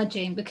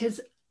managing, because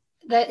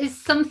there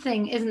is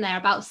something, isn't there,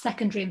 about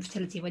secondary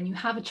infertility when you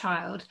have a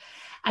child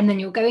and then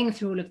you're going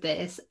through all of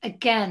this.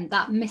 Again,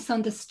 that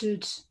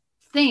misunderstood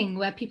thing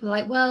where people are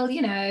like, well,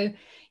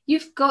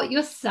 you've got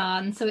your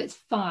son, so it's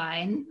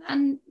fine.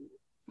 And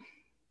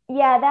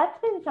Yeah, that's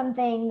been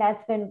something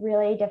that's been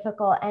really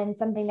difficult, and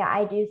something that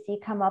I do see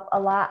come up a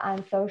lot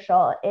on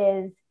social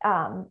is,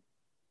 oh,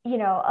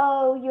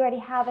 you already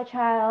have a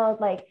child.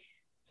 Like,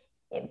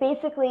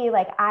 basically,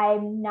 like,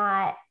 I'm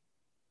not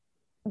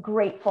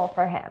grateful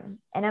for him.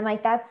 And I'm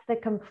like, that's the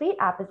complete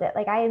opposite.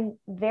 Like, I am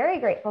very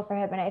grateful for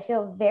him and I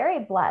feel very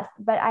blessed,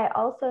 but I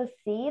also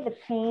see the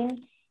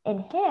pain in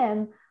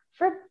him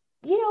for,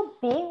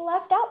 being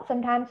left out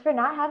sometimes, for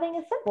not having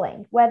a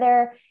sibling,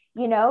 whether,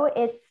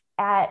 it's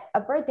at a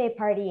birthday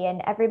party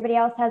and everybody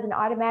else has an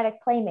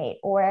automatic playmate,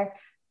 or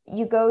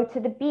you go to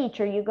the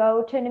beach or you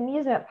go to an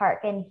amusement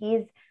park and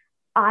he's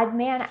odd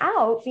man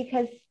out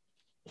because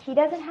he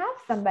doesn't have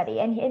somebody,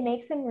 and it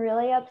makes him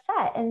really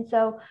upset. And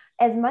so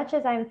as much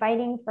as I'm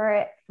fighting for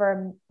it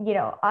for,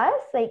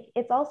 us, like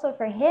it's also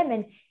for him,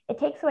 and it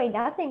takes away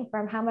nothing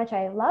from how much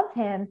I love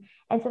him.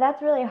 And so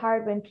that's really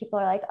hard when people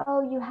are like,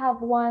 oh, you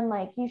have one,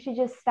 like you should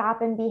just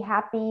stop and be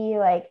happy.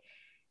 Like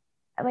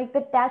I'm like,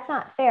 but that's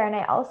not fair. And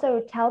I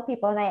also tell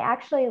people, and I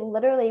actually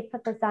literally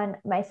put this on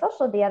my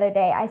social the other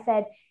day. I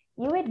said,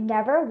 you would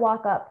never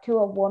walk up to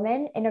a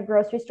woman in a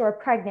grocery store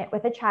pregnant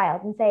with a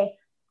child and say,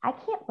 I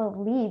can't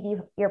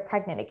believe you're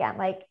pregnant again.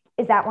 Like,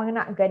 is that one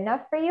not good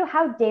enough for you?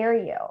 How dare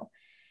you?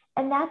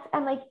 And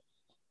I'm like,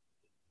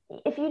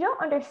 if you don't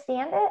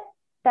understand it,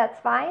 that's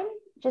fine.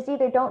 Just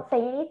either don't say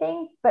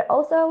anything, but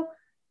also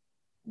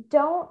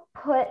don't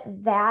put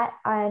that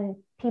on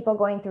people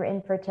going through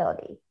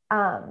infertility.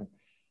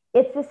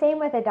 It's the same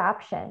with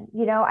adoption.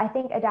 I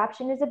think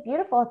adoption is a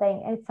beautiful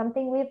thing, and it's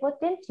something we've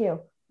looked into.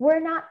 We're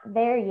not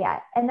there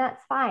yet, and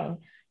that's fine.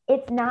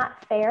 It's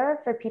not fair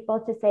for people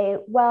to say,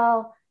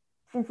 well,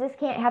 since this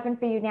can't happen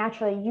for you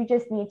naturally, you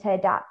just need to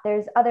adopt.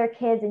 There's other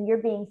kids, and you're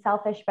being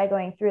selfish by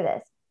going through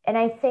this. And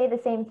I say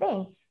the same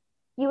thing.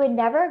 You would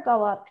never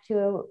go up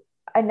to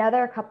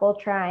another couple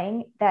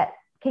trying that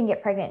can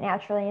get pregnant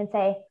naturally and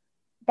say,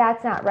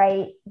 that's not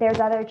right. There's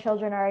other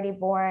children already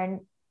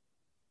born.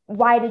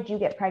 Why did you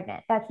get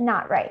pregnant? That's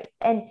not right.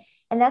 And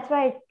that's what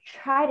I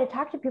try to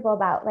talk to people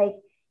about. Like,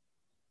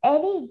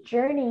 any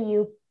journey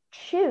you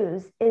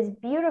choose is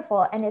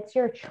beautiful, and it's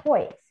your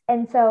choice.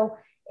 And so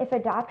if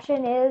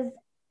adoption is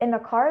in the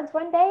cards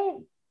one day,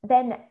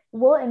 then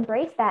we'll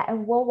embrace that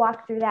and we'll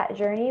walk through that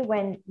journey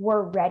when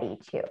we're ready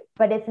to.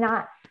 But it's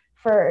not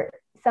for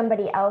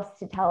somebody else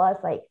to tell us,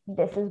 like,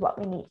 this is what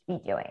we need to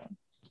be doing.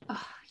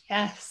 Oh,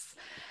 yes.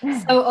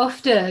 So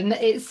often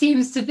it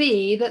seems to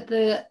be that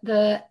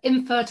the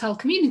infertile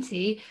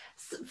community,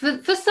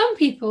 for some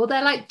people,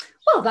 they're like,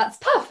 well, that's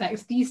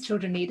perfect. These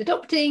children need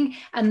adopting.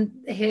 And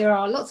here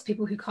are lots of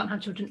people who can't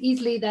have children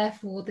easily.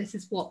 Therefore, this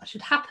is what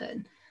should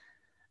happen.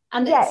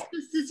 And Yes.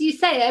 it's just, as you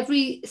say,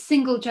 every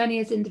single journey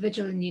is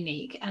individual and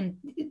unique. And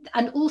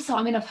also,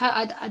 I mean, I've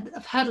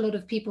heard a lot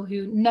of people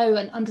who know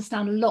and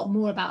understand a lot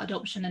more about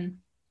adoption and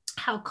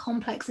how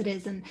complex it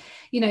is, and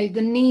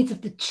the needs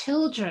of the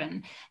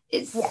children.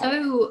 It's Yes.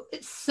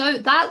 so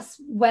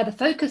that's where the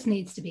focus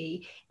needs to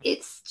be.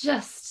 It's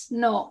just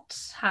not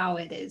how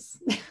it is.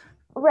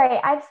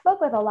 Right. I've spoke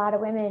with a lot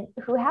of women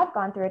who have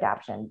gone through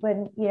adoption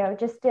when,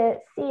 just to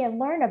see and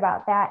learn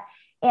about that.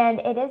 And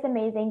it is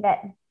amazing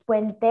that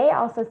when they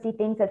also see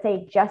things that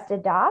say just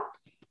adopt,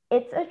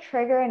 it's a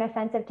trigger and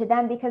offensive to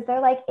them, because they're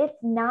like, it's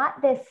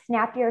not this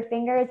snap your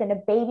fingers and a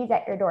baby's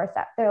at your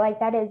doorstep. They're like,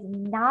 that is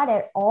not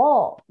at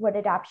all what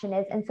adoption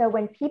is. And so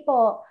when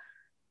people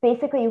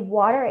basically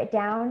water it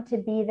down to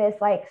be this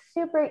like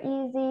super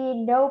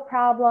easy, no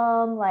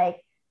problem,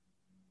 like,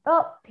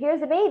 oh,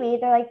 here's a baby,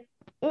 they're like,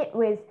 it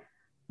was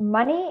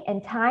money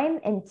and time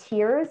and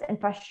tears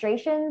and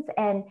frustrations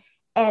and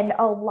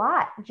a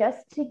lot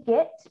just to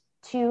get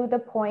to the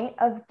point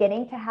of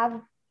getting to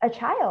have a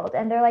child.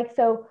 And they're like,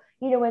 so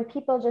when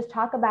people just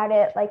talk about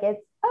it like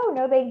it's, oh,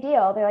 no big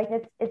deal, they're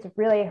like, it's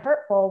really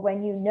hurtful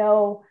when you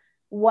know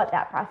what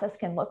that process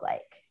can look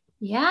like.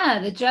 Yeah,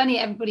 the journey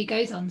everybody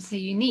goes on is so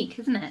unique,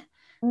 isn't it?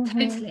 Mm-hmm.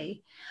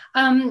 Totally.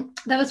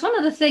 There was one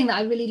other thing that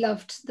I really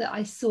loved that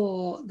I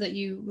saw that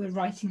you were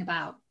writing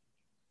about,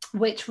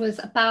 which was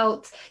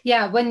about,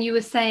 when you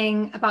were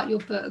saying about your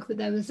book, that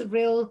there was a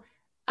real,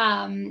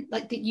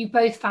 like that you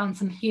both found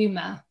some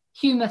humor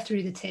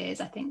through the tears,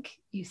 I think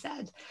you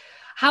said.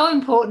 How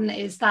important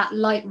is that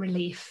light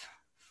relief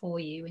for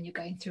you when you're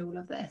going through all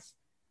of this?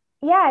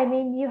 Yeah, I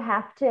mean, you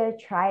have to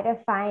try to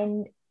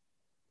find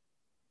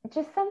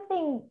just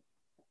something.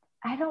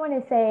 I don't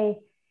want to say,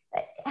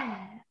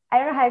 I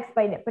don't know how to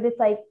explain it, but it's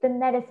like the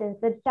medicines,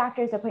 the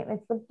doctor's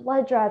appointments, the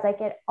blood draws, like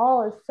it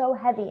all is so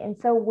heavy and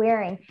so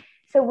wearing.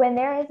 So when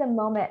there is a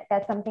moment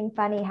that something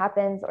funny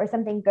happens or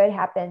something good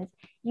happens,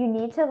 you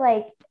need to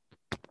like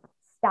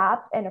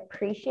stop and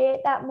appreciate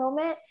that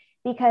moment,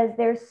 because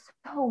there's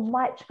so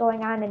much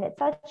going on and it's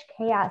such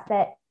chaos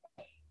that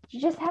you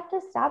just have to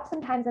stop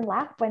sometimes and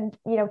laugh when,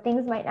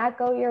 things might not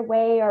go your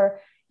way, or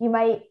you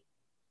might,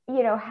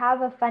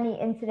 have a funny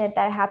incident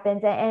that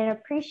happens, and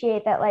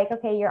appreciate that, like,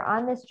 okay, you're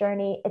on this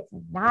journey. It's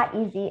not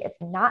easy. It's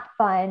not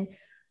fun.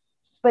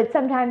 But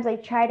sometimes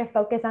like try to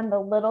focus on the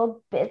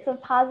little bits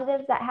of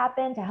positives that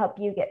happen to help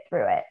you get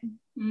through it.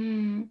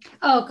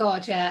 Oh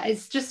God, yeah,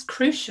 it's just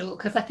crucial,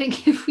 because I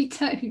think if we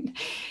don't,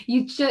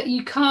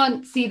 you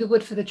can't see the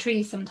wood for the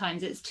trees.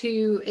 Sometimes it's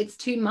too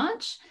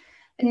much,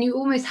 and you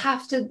almost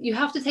have to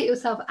take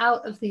yourself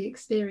out of the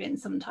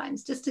experience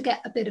sometimes, just to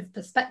get a bit of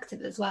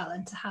perspective as well,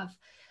 and to have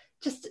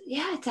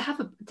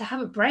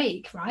a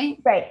break, right?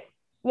 Right.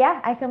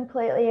 Yeah, I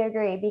completely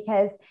agree,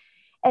 because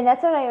and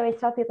that's what I always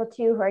tell people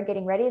too who are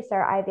getting ready to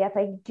start IVF.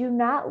 Like, do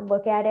not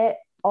look at it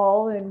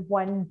all in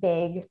one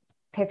big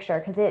picture,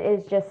 because it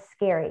is just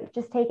scary.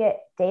 Just take it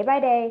day by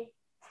day,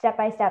 step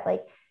by step.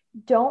 Like,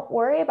 don't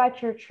worry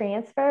about your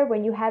transfer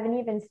when you haven't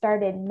even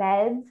started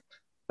meds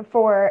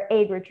for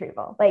egg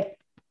retrieval. Like,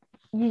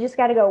 you just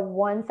got to go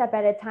one step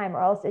at a time,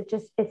 or else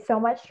it's so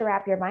much to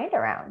wrap your mind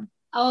around.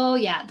 Oh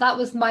yeah, that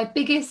was my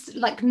biggest,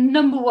 like,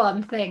 number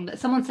one thing that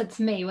someone said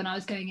to me when I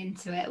was going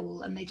into it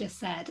all, and they just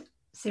said,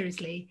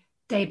 seriously,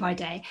 day by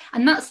day.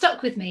 And that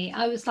stuck with me.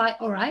 I was like,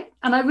 all right.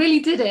 And I really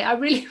did it. I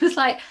really was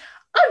like,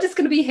 I'm just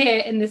going to be here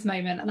in this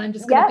moment, and I'm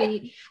just going to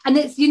Yep. be, and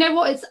it's, you know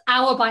what, it's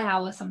hour by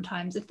hour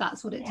sometimes, if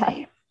that's what it Yep.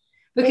 takes.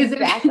 Because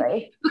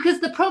Exactly. because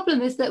the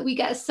problem is that we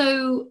get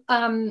so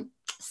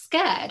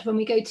scared when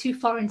we go too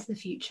far into the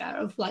future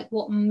of like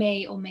what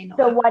may or may not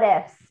So happen. what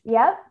ifs?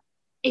 Yep.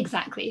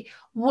 Exactly.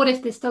 What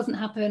if this doesn't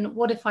happen?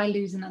 What if I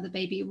lose another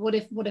baby? What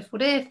if?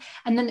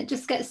 And then it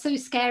just gets so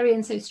scary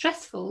and so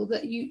stressful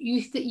that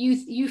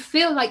you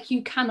feel like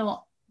you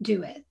cannot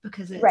do it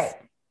because Right.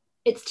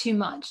 it's too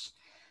much.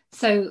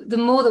 So the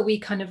more that we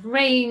kind of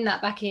rein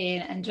that back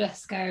in and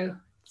just go,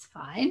 it's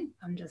fine,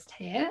 I'm just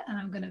here and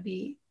I'm going to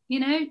be,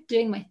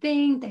 doing my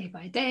thing day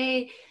by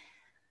day.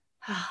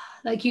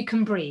 Like, you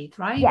can breathe,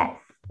 right? Yes.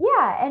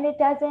 Yeah. And it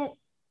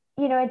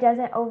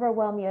doesn't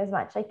overwhelm you as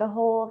much. Like the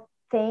whole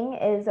thing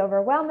is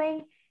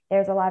overwhelming.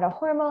 There's a lot of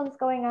hormones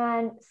going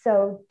on.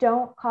 So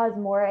don't cause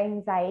more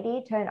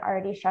anxiety to an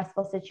already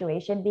stressful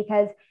situation,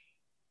 because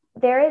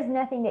there is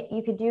nothing that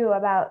you could do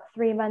about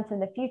 3 months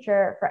in the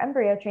future for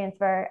embryo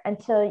transfer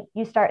until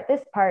you start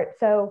this part.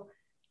 So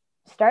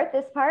start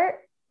this part,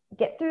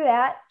 get through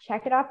that,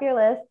 check it off your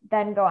list,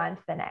 then go on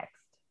to the next.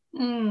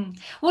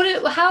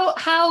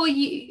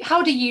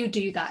 How do you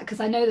do that? Because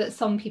I know that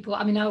some people,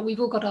 I mean, we've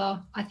all got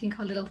our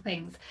little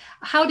things.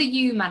 How do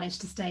you manage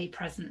to stay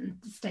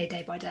present, stay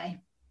day by day?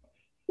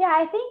 Yeah,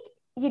 I think,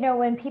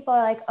 when people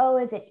are like, oh,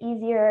 is it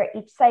easier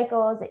each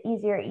cycle? Is it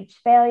easier each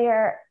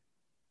failure?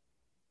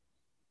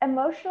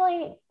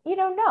 Emotionally,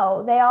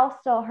 no, they all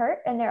still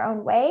hurt in their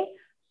own way.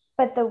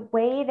 But the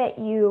way that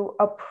you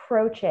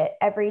approach it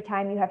every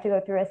time you have to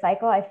go through a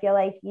cycle, I feel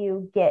like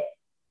you get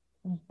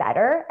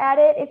better at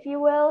it, if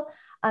you will.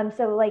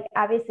 So like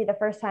obviously the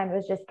first time it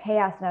was just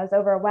chaos and I was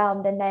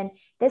overwhelmed. And then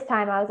this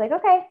time I was like,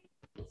 okay.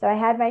 So I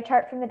had my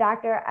chart from the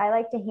doctor. I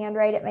like to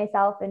handwrite it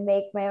myself and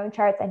make my own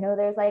charts. I know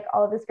there's like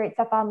all this great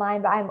stuff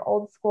online, but I'm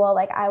old school.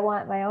 Like I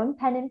want my own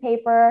pen and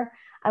paper.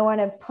 I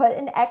want to put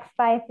an X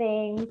by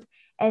things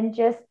and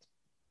just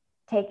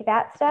take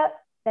that step,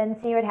 then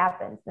see what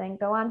happens, then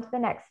go on to the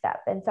next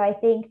step. And so I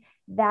think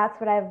that's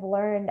what I've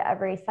learned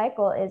every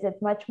cycle is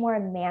it's much more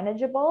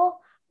manageable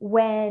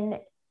when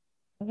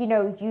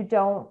you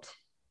don't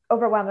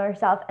overwhelm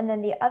yourself. And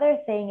then the other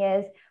thing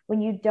is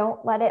when you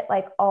don't let it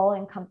like all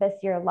encompass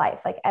your life,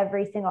 like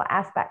every single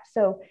aspect.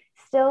 So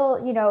still,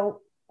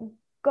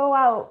 go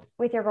out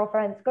with your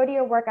girlfriends, go to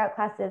your workout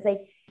classes,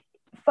 like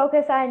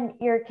focus on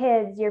your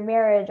kids, your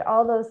marriage,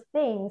 all those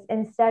things,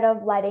 instead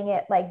of letting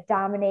it like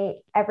dominate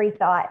every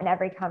thought and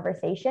every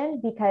conversation,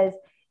 because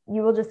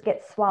you will just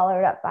get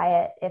swallowed up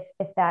by it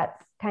if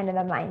that's kind of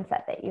the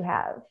mindset that you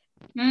have.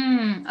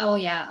 Oh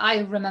yeah, I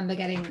remember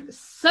getting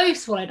so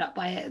swallowed up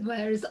by it.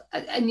 Whereas,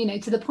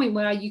 and to the point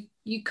where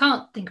you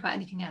can't think about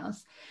anything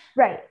else,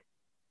 Right.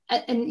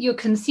 and you're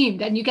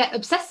consumed, and you get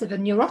obsessive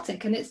and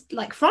neurotic, and it's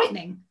like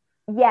frightening.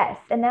 Yes,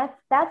 and that's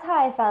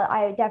how I felt.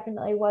 I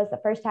definitely was the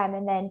first time,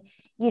 and then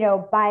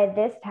by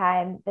this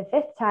time, the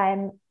fifth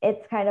time,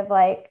 it's kind of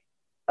like,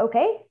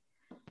 okay,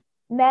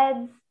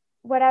 meds,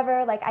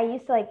 whatever. Like I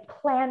used to like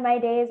plan my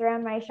days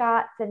around my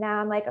shots, and now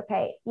I'm like,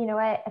 okay, you know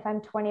what? If I'm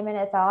 20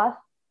 minutes off,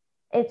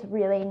 it's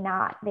really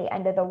not the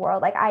end of the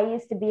world. Like I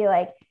used to be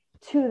like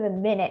to the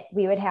minute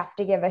we would have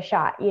to give a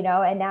shot, and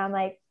now I'm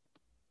like,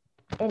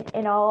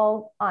 in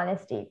all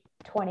honesty,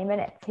 20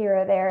 minutes here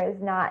or there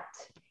is not,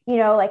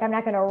 like I'm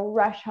not going to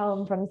rush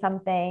home from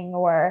something,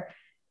 or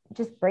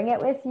just bring it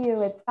with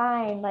you. It's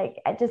fine. Like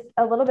just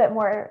a little bit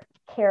more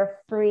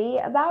carefree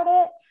about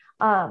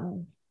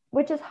it,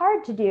 which is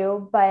hard to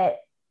do. But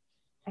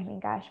I mean,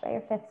 gosh, by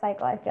your fifth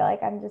cycle, I feel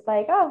like I'm just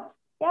like, oh,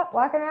 yep,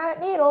 walking around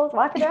with needles,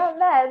 walking around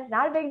with meds,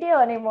 not a big deal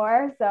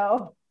anymore.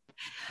 So,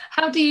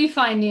 How do you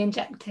find the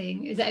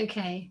injecting? Is it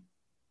okay?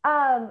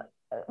 um,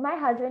 my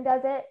husband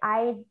does it.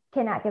 I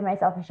cannot give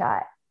myself a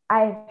shot.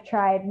 I've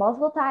tried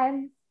multiple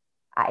times.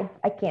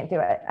 I can't do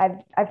it.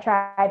 I've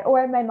tried,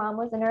 or my mom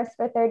was a nurse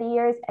for 30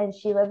 years and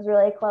she lives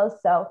really close.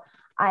 So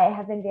I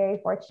have been very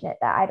fortunate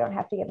that I don't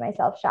have to give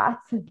myself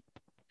shots.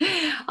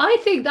 I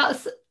think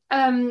that's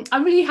I'm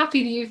really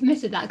happy that you've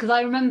admitted that, because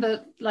I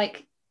remember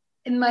like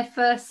in my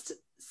first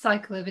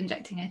cycle of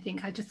injecting, I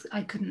think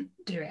I couldn't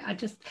do it. I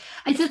just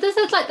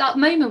there's like that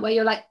moment where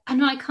you're like, I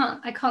know I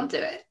can't do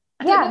it.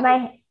 I don't Yeah,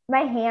 know.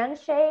 my hand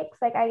shakes,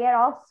 like I get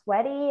all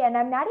sweaty, and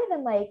I'm not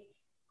even like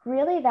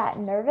really that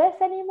nervous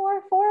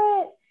anymore for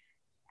it,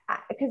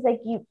 because like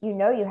you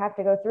have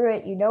to go through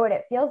it, you know what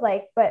it feels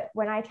like. But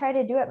when I try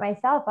to do it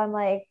myself, I'm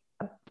like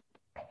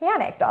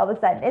panicked all of a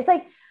sudden. It's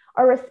like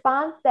a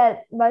response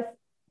that must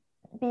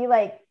be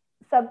like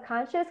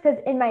subconscious, because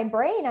in my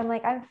brain I'm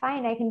like, I'm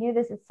fine, I can do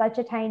this, it's such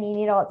a tiny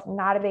needle, it's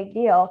not a big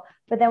deal.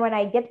 But then when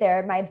I get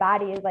there, my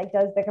body is like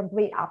does the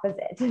complete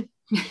opposite.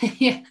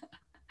 Yeah.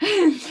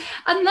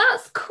 And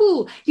that's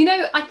cool.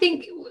 I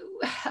think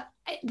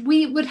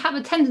we would have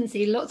a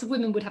tendency, lots of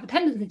women would have a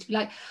tendency to be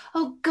like,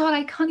 oh God,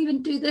 I can't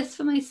even do this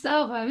for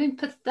myself. I'm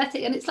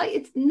pathetic. And it's like,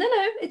 it's no,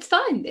 it's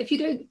fine. If you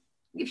don't,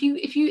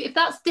 if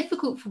that's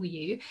difficult for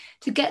you,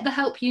 to get the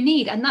help you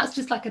need. And that's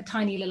just like a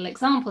tiny little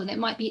example. And it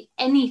might be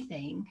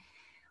anything.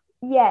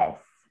 Yes,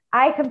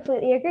 I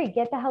completely agree.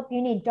 Get the help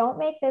you need. Don't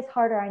make this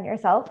harder on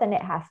yourself than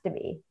it has to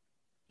be.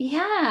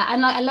 Yeah,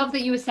 and like, I love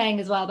that you were saying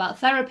as well about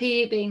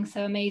therapy being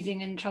so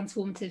amazing and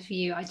transformative for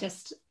you. I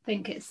just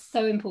think it's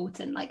so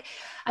important. Like,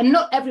 and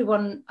not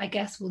everyone, I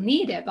guess, will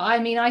need it, but I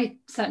mean, I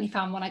certainly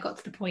found when I got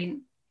to the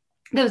point,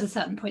 there was a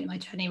certain point in my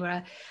journey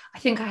where I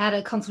think I had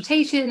a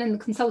consultation and the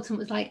consultant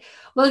was like,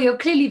 well, you're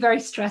clearly very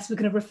stressed. We're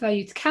going to refer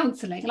you to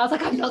counselling. And I was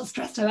like, I'm not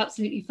stressed. I'm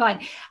absolutely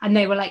fine. And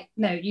they were like,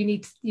 no, you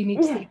need to see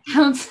a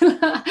counsellor.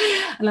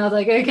 And I was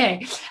like,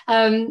 okay.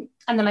 And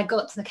then I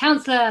got to the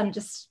counsellor and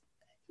just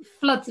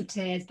floods of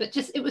tears, but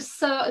just it was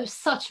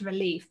such a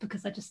relief,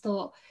 because I just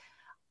thought,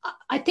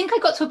 I think I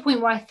got to a point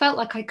where I felt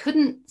like I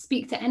couldn't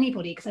speak to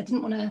anybody because I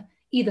didn't want to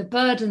either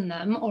burden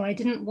them, or I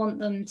didn't want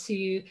them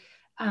to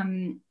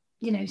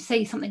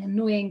say something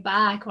annoying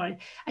back, or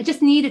I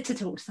just needed to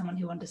talk to someone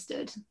who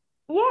understood.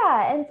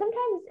 Yeah, and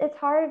sometimes it's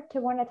hard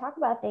to want to talk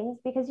about things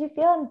because you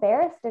feel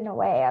embarrassed in a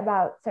way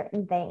about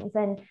certain things.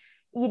 And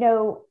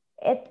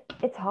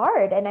it's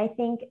hard. And I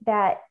think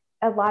that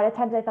a lot of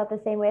times I felt the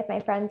same way with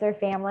my friends or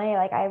family.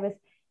 Like I was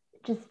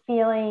just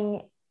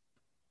feeling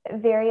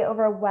very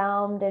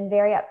overwhelmed and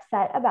very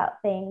upset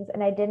about things.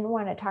 And I didn't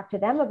want to talk to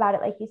them about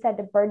it, like you said,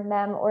 to burden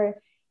them, or,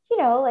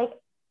 like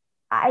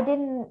I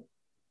didn't,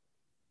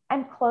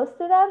 I'm close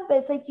to them, but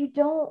it's like you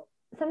don't,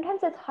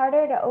 sometimes it's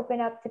harder to open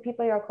up to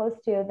people you're close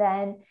to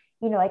than,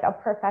 like a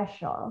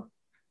professional.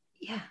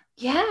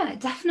 Yeah,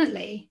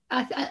 definitely.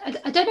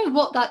 I don't know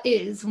what that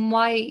is and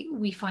why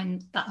we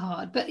find that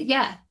hard, but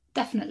yeah,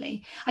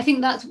 definitely. I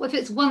think that's, if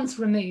it's once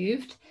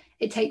removed,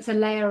 it takes a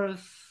layer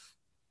of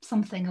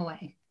something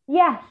away.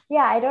 Yeah,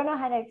 I don't know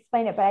how to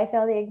explain it, but I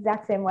feel the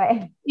exact same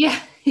way. Yeah,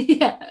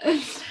 yeah.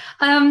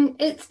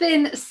 It's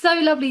been so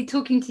lovely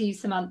talking to you,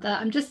 Samantha.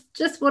 I'm just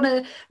want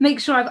to make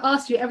sure I've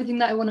asked you everything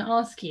that I want to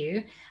ask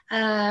you.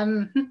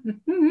 Um,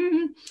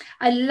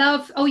 I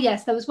love. Oh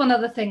yes, there was one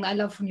other thing that I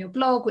love from your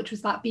blog, which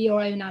was that be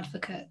your own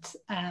advocate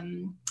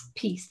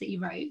piece that you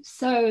wrote.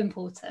 So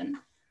important.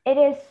 It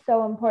is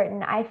so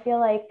important. I feel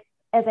like,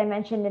 as I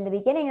mentioned in the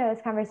beginning of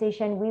this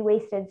conversation, we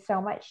wasted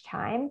so much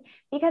time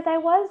because I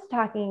was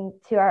talking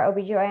to our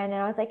OBGYN and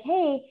I was like,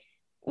 hey,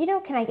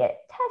 can I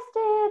get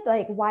tested?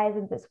 Like, why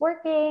isn't this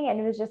working? And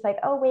it was just like,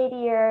 oh, wait a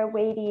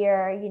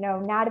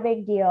year, not a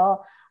big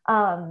deal.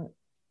 And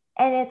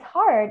it's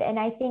hard. And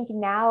I think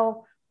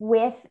now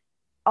with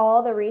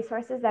all the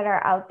resources that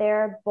are out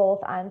there,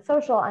 both on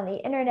social, on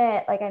the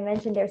internet, like I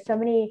mentioned, there's so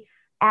many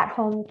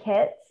at-home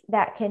kits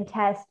that can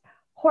test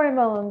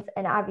hormones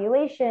and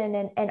ovulation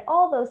and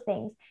all those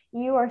things.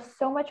 You are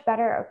so much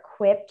better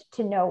equipped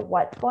to know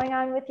what's going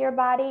on with your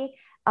body,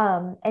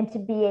 and to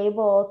be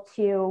able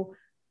to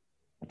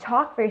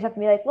talk for yourself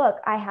and be like, look,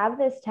 I have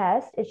this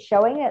test. It's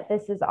showing that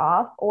this is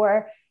off.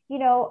 Or,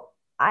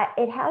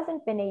 it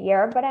hasn't been a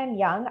year, but I'm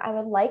young. I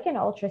would like an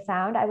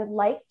ultrasound. I would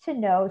like to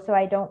know so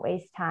I don't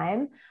waste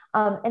time.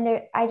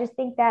 I just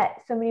think that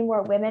so many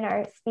more women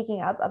are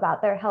speaking up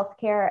about their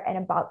healthcare and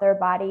about their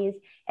bodies.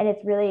 And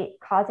it's really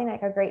causing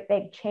like a great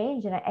big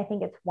change. And I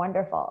think it's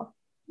wonderful.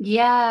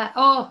 Yeah.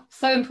 Oh,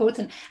 so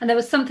important. And there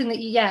was something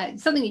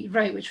something that you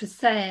wrote, which was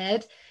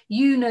said,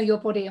 you know your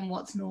body and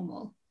what's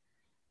normal.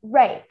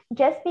 Right.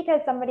 Just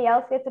because somebody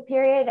else gets a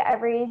period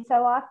every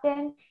so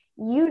often,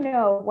 you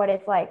know what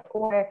it's like.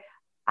 Or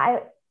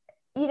I,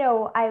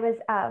 I was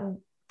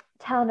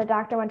telling the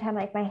doctor one time,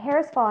 like my hair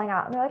is falling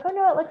out. And they're like, oh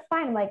no, it looks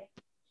fine. I'm like,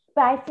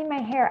 but I see my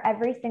hair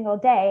every single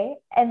day.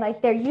 And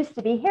like there used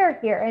to be hair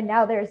here and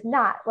now there's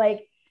not.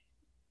 Like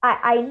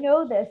I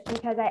know this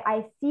because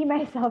I see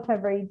myself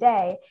every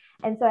day.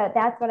 And so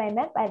that's what I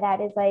meant by that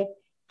is like,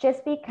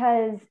 just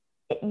because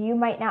you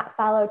might not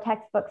follow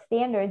textbook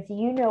standards,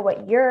 you know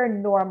what your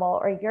normal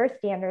or your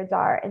standards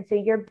are. And so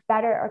you're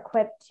better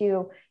equipped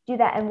to do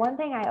that. And one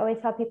thing I always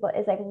tell people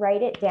is like,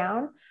 write it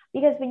down,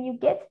 because when you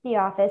get to the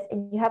office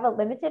and you have a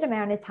limited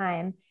amount of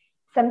time,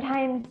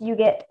 sometimes you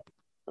get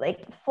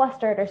like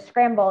flustered or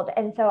scrambled.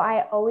 And so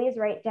I always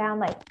write down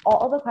like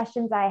all the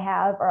questions I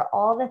have or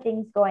all the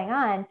things going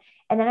on.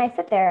 And then I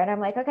sit there and I'm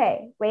like,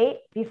 okay, wait,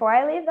 before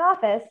I leave the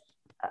office,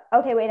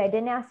 okay, wait, I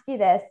didn't ask you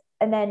this.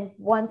 And then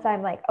once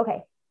I'm like,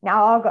 okay,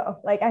 now I'll go.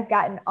 Like I've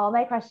gotten all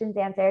my questions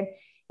answered.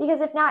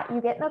 Because if not, you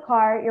get in the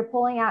car, you're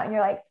pulling out and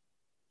you're like,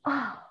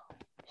 oh,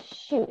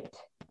 shoot.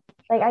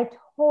 Like I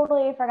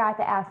totally forgot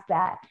to ask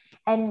that.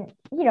 And,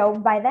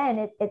 by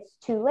then it's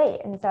too late.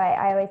 And so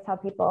I always tell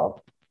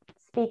people,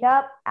 speak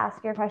up,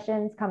 ask your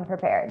questions, come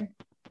prepared.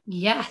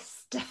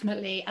 Yes,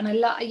 definitely. And I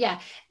love, yeah,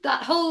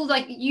 that whole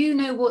like,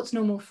 what's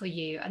normal for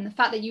you. And the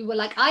fact that you were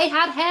like, I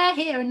had hair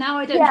here and now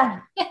I don't. Yeah.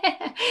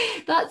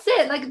 That's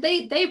it. Like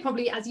they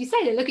probably, as you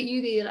say, they look at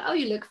you, they're like, oh,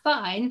 you look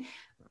fine.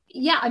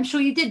 Yeah, I'm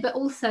sure you did, but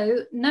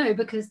also no,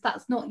 because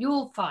that's not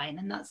your fine.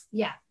 And that's,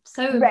 yeah,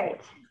 so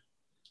right.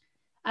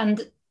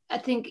 And I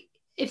think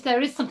if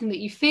there is something that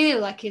you feel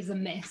like is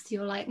amiss,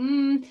 you're like,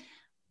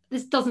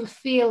 this doesn't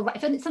feel right.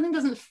 If something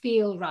doesn't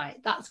feel right,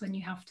 that's when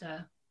you have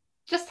to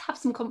just have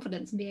some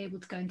confidence and be able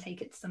to go and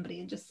take it to somebody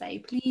and just say,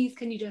 please,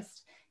 can you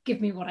just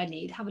give me what I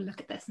need? Have a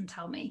look at this and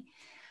tell me.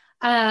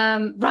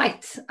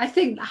 Right. I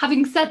think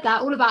having said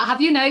that, all about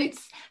have your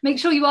notes, make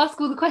sure you ask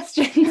all the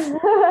questions.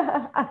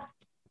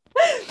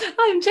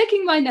 I'm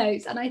checking my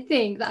notes, and I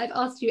think that I've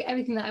asked you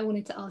everything that I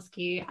wanted to ask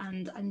you,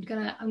 and I'm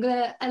gonna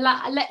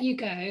let you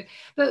go.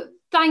 But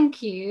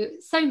thank you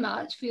so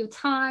much for your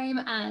time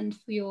and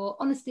for your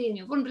honesty and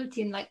your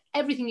vulnerability and like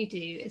everything you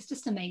do. It's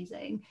just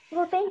amazing.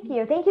 Well, thank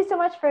you. Thank you so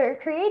much for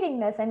creating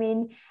this. I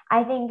mean,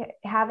 I think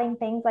having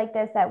things like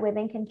this that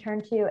women can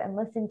turn to and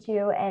listen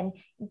to and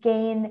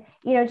gain,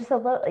 just a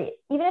little,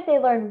 even if they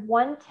learn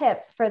one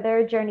tip for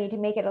their journey to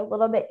make it a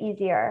little bit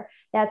easier,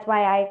 that's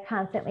why I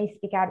constantly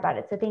speak out about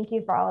it. So thank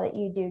you for all that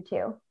you do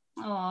too.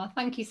 Oh,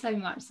 thank you so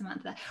much,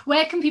 Samantha.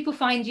 Where can people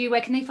find you? Where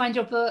can they find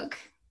your book?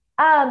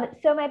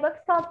 So my book's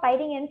called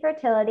Fighting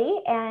Infertility,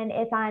 and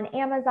it's on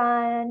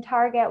Amazon,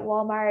 Target,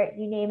 Walmart,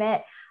 you name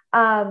it.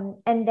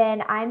 And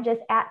then I'm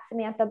just at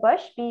Samantha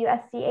Busch,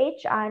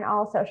 Busch, on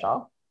all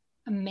social.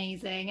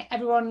 Amazing.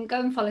 Everyone go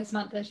and follow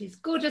Samantha. She's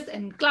gorgeous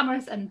and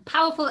glamorous and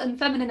powerful and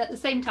feminine at the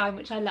same time,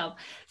 which I love.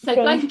 So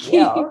thank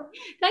you.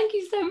 Thank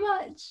you so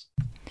much.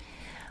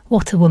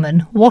 What a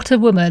woman. What a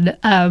woman.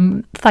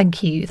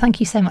 Thank you. Thank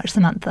you so much,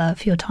 Samantha,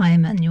 for your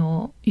time and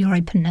your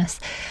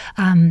openness.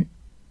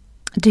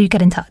 Do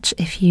get in touch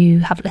if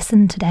you have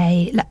listened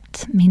today.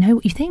 Let me know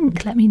what you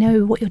think. Let me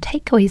know what your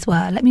takeaways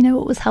were. Let me know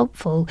what was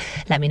helpful.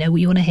 Let me know what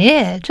you want to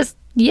hear. Just,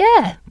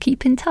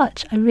 keep in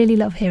touch. I really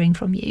love hearing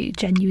from you.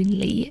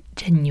 Genuinely.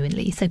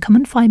 So come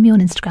and find me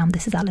on Instagram.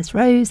 This is Alice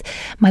Rose.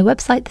 My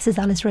website,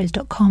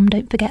 thisisalicerose.com.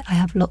 Don't forget, I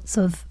have lots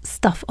of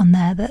stuff on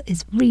there that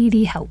is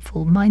really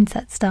helpful.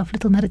 Mindset stuff,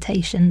 little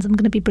meditations. I'm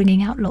going to be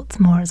bringing out lots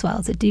more as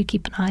well. So do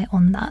keep an eye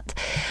on that.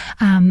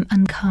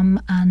 And come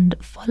and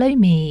follow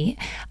me.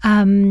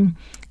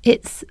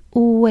 It's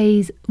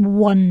always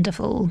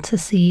wonderful to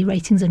see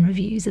ratings and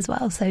reviews as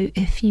well. So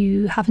if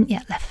you haven't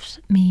yet left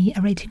me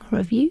a rating or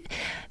review,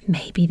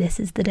 maybe this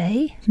is the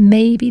day.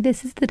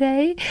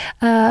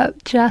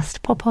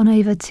 Just pop on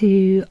over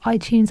to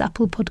iTunes,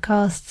 Apple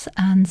Podcasts,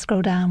 and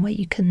scroll down where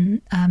you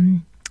can,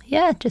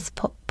 just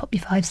pop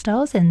your 5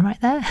 stars in right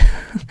there.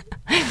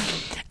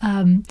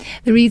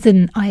 The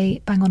reason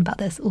I bang on about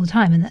this all the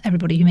time, and that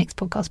everybody who makes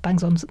podcasts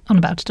bangs on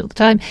about it all the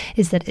time,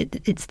 is that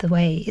it's the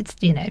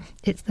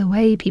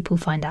way people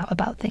find out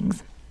about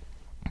things.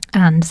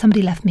 And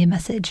somebody left me a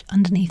message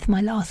underneath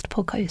my last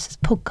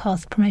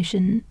podcast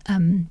promotion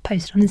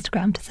post on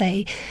Instagram to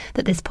say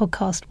that this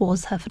podcast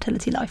was her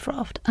fertility life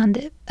raft.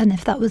 And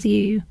if that was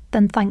you,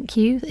 then thank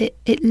you.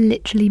 It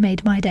literally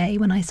made my day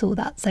when I saw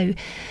that. So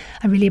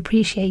I really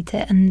appreciate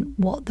it. And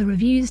what the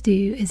reviews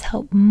do is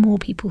help more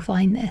people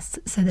find this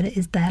so that it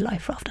is their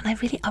life raft. And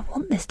I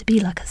want this to be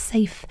like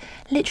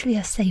literally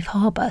a safe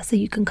harbour, so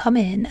you can come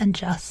in and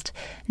just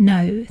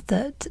know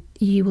that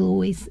you will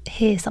always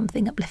hear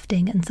something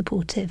uplifting and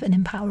supportive and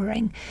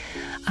empowering.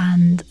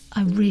 And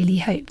I really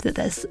hope that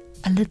there's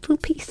a little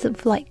piece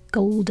of like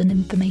golden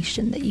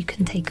information that you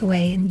can take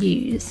away and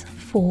use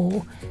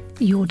for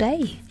your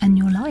day and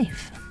your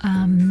life,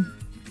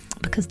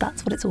 because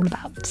that's what it's all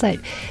about. So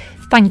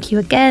thank you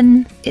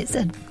again. It's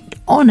an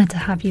honour to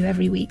have you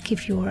every week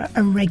if you're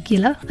a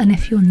regular, and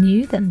if you're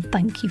new, then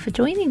thank you for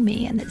joining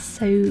me, and it's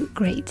so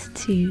great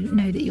to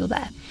know that you're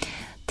there.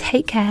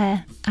 Take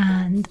care,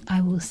 and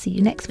I will see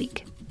you next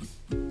week.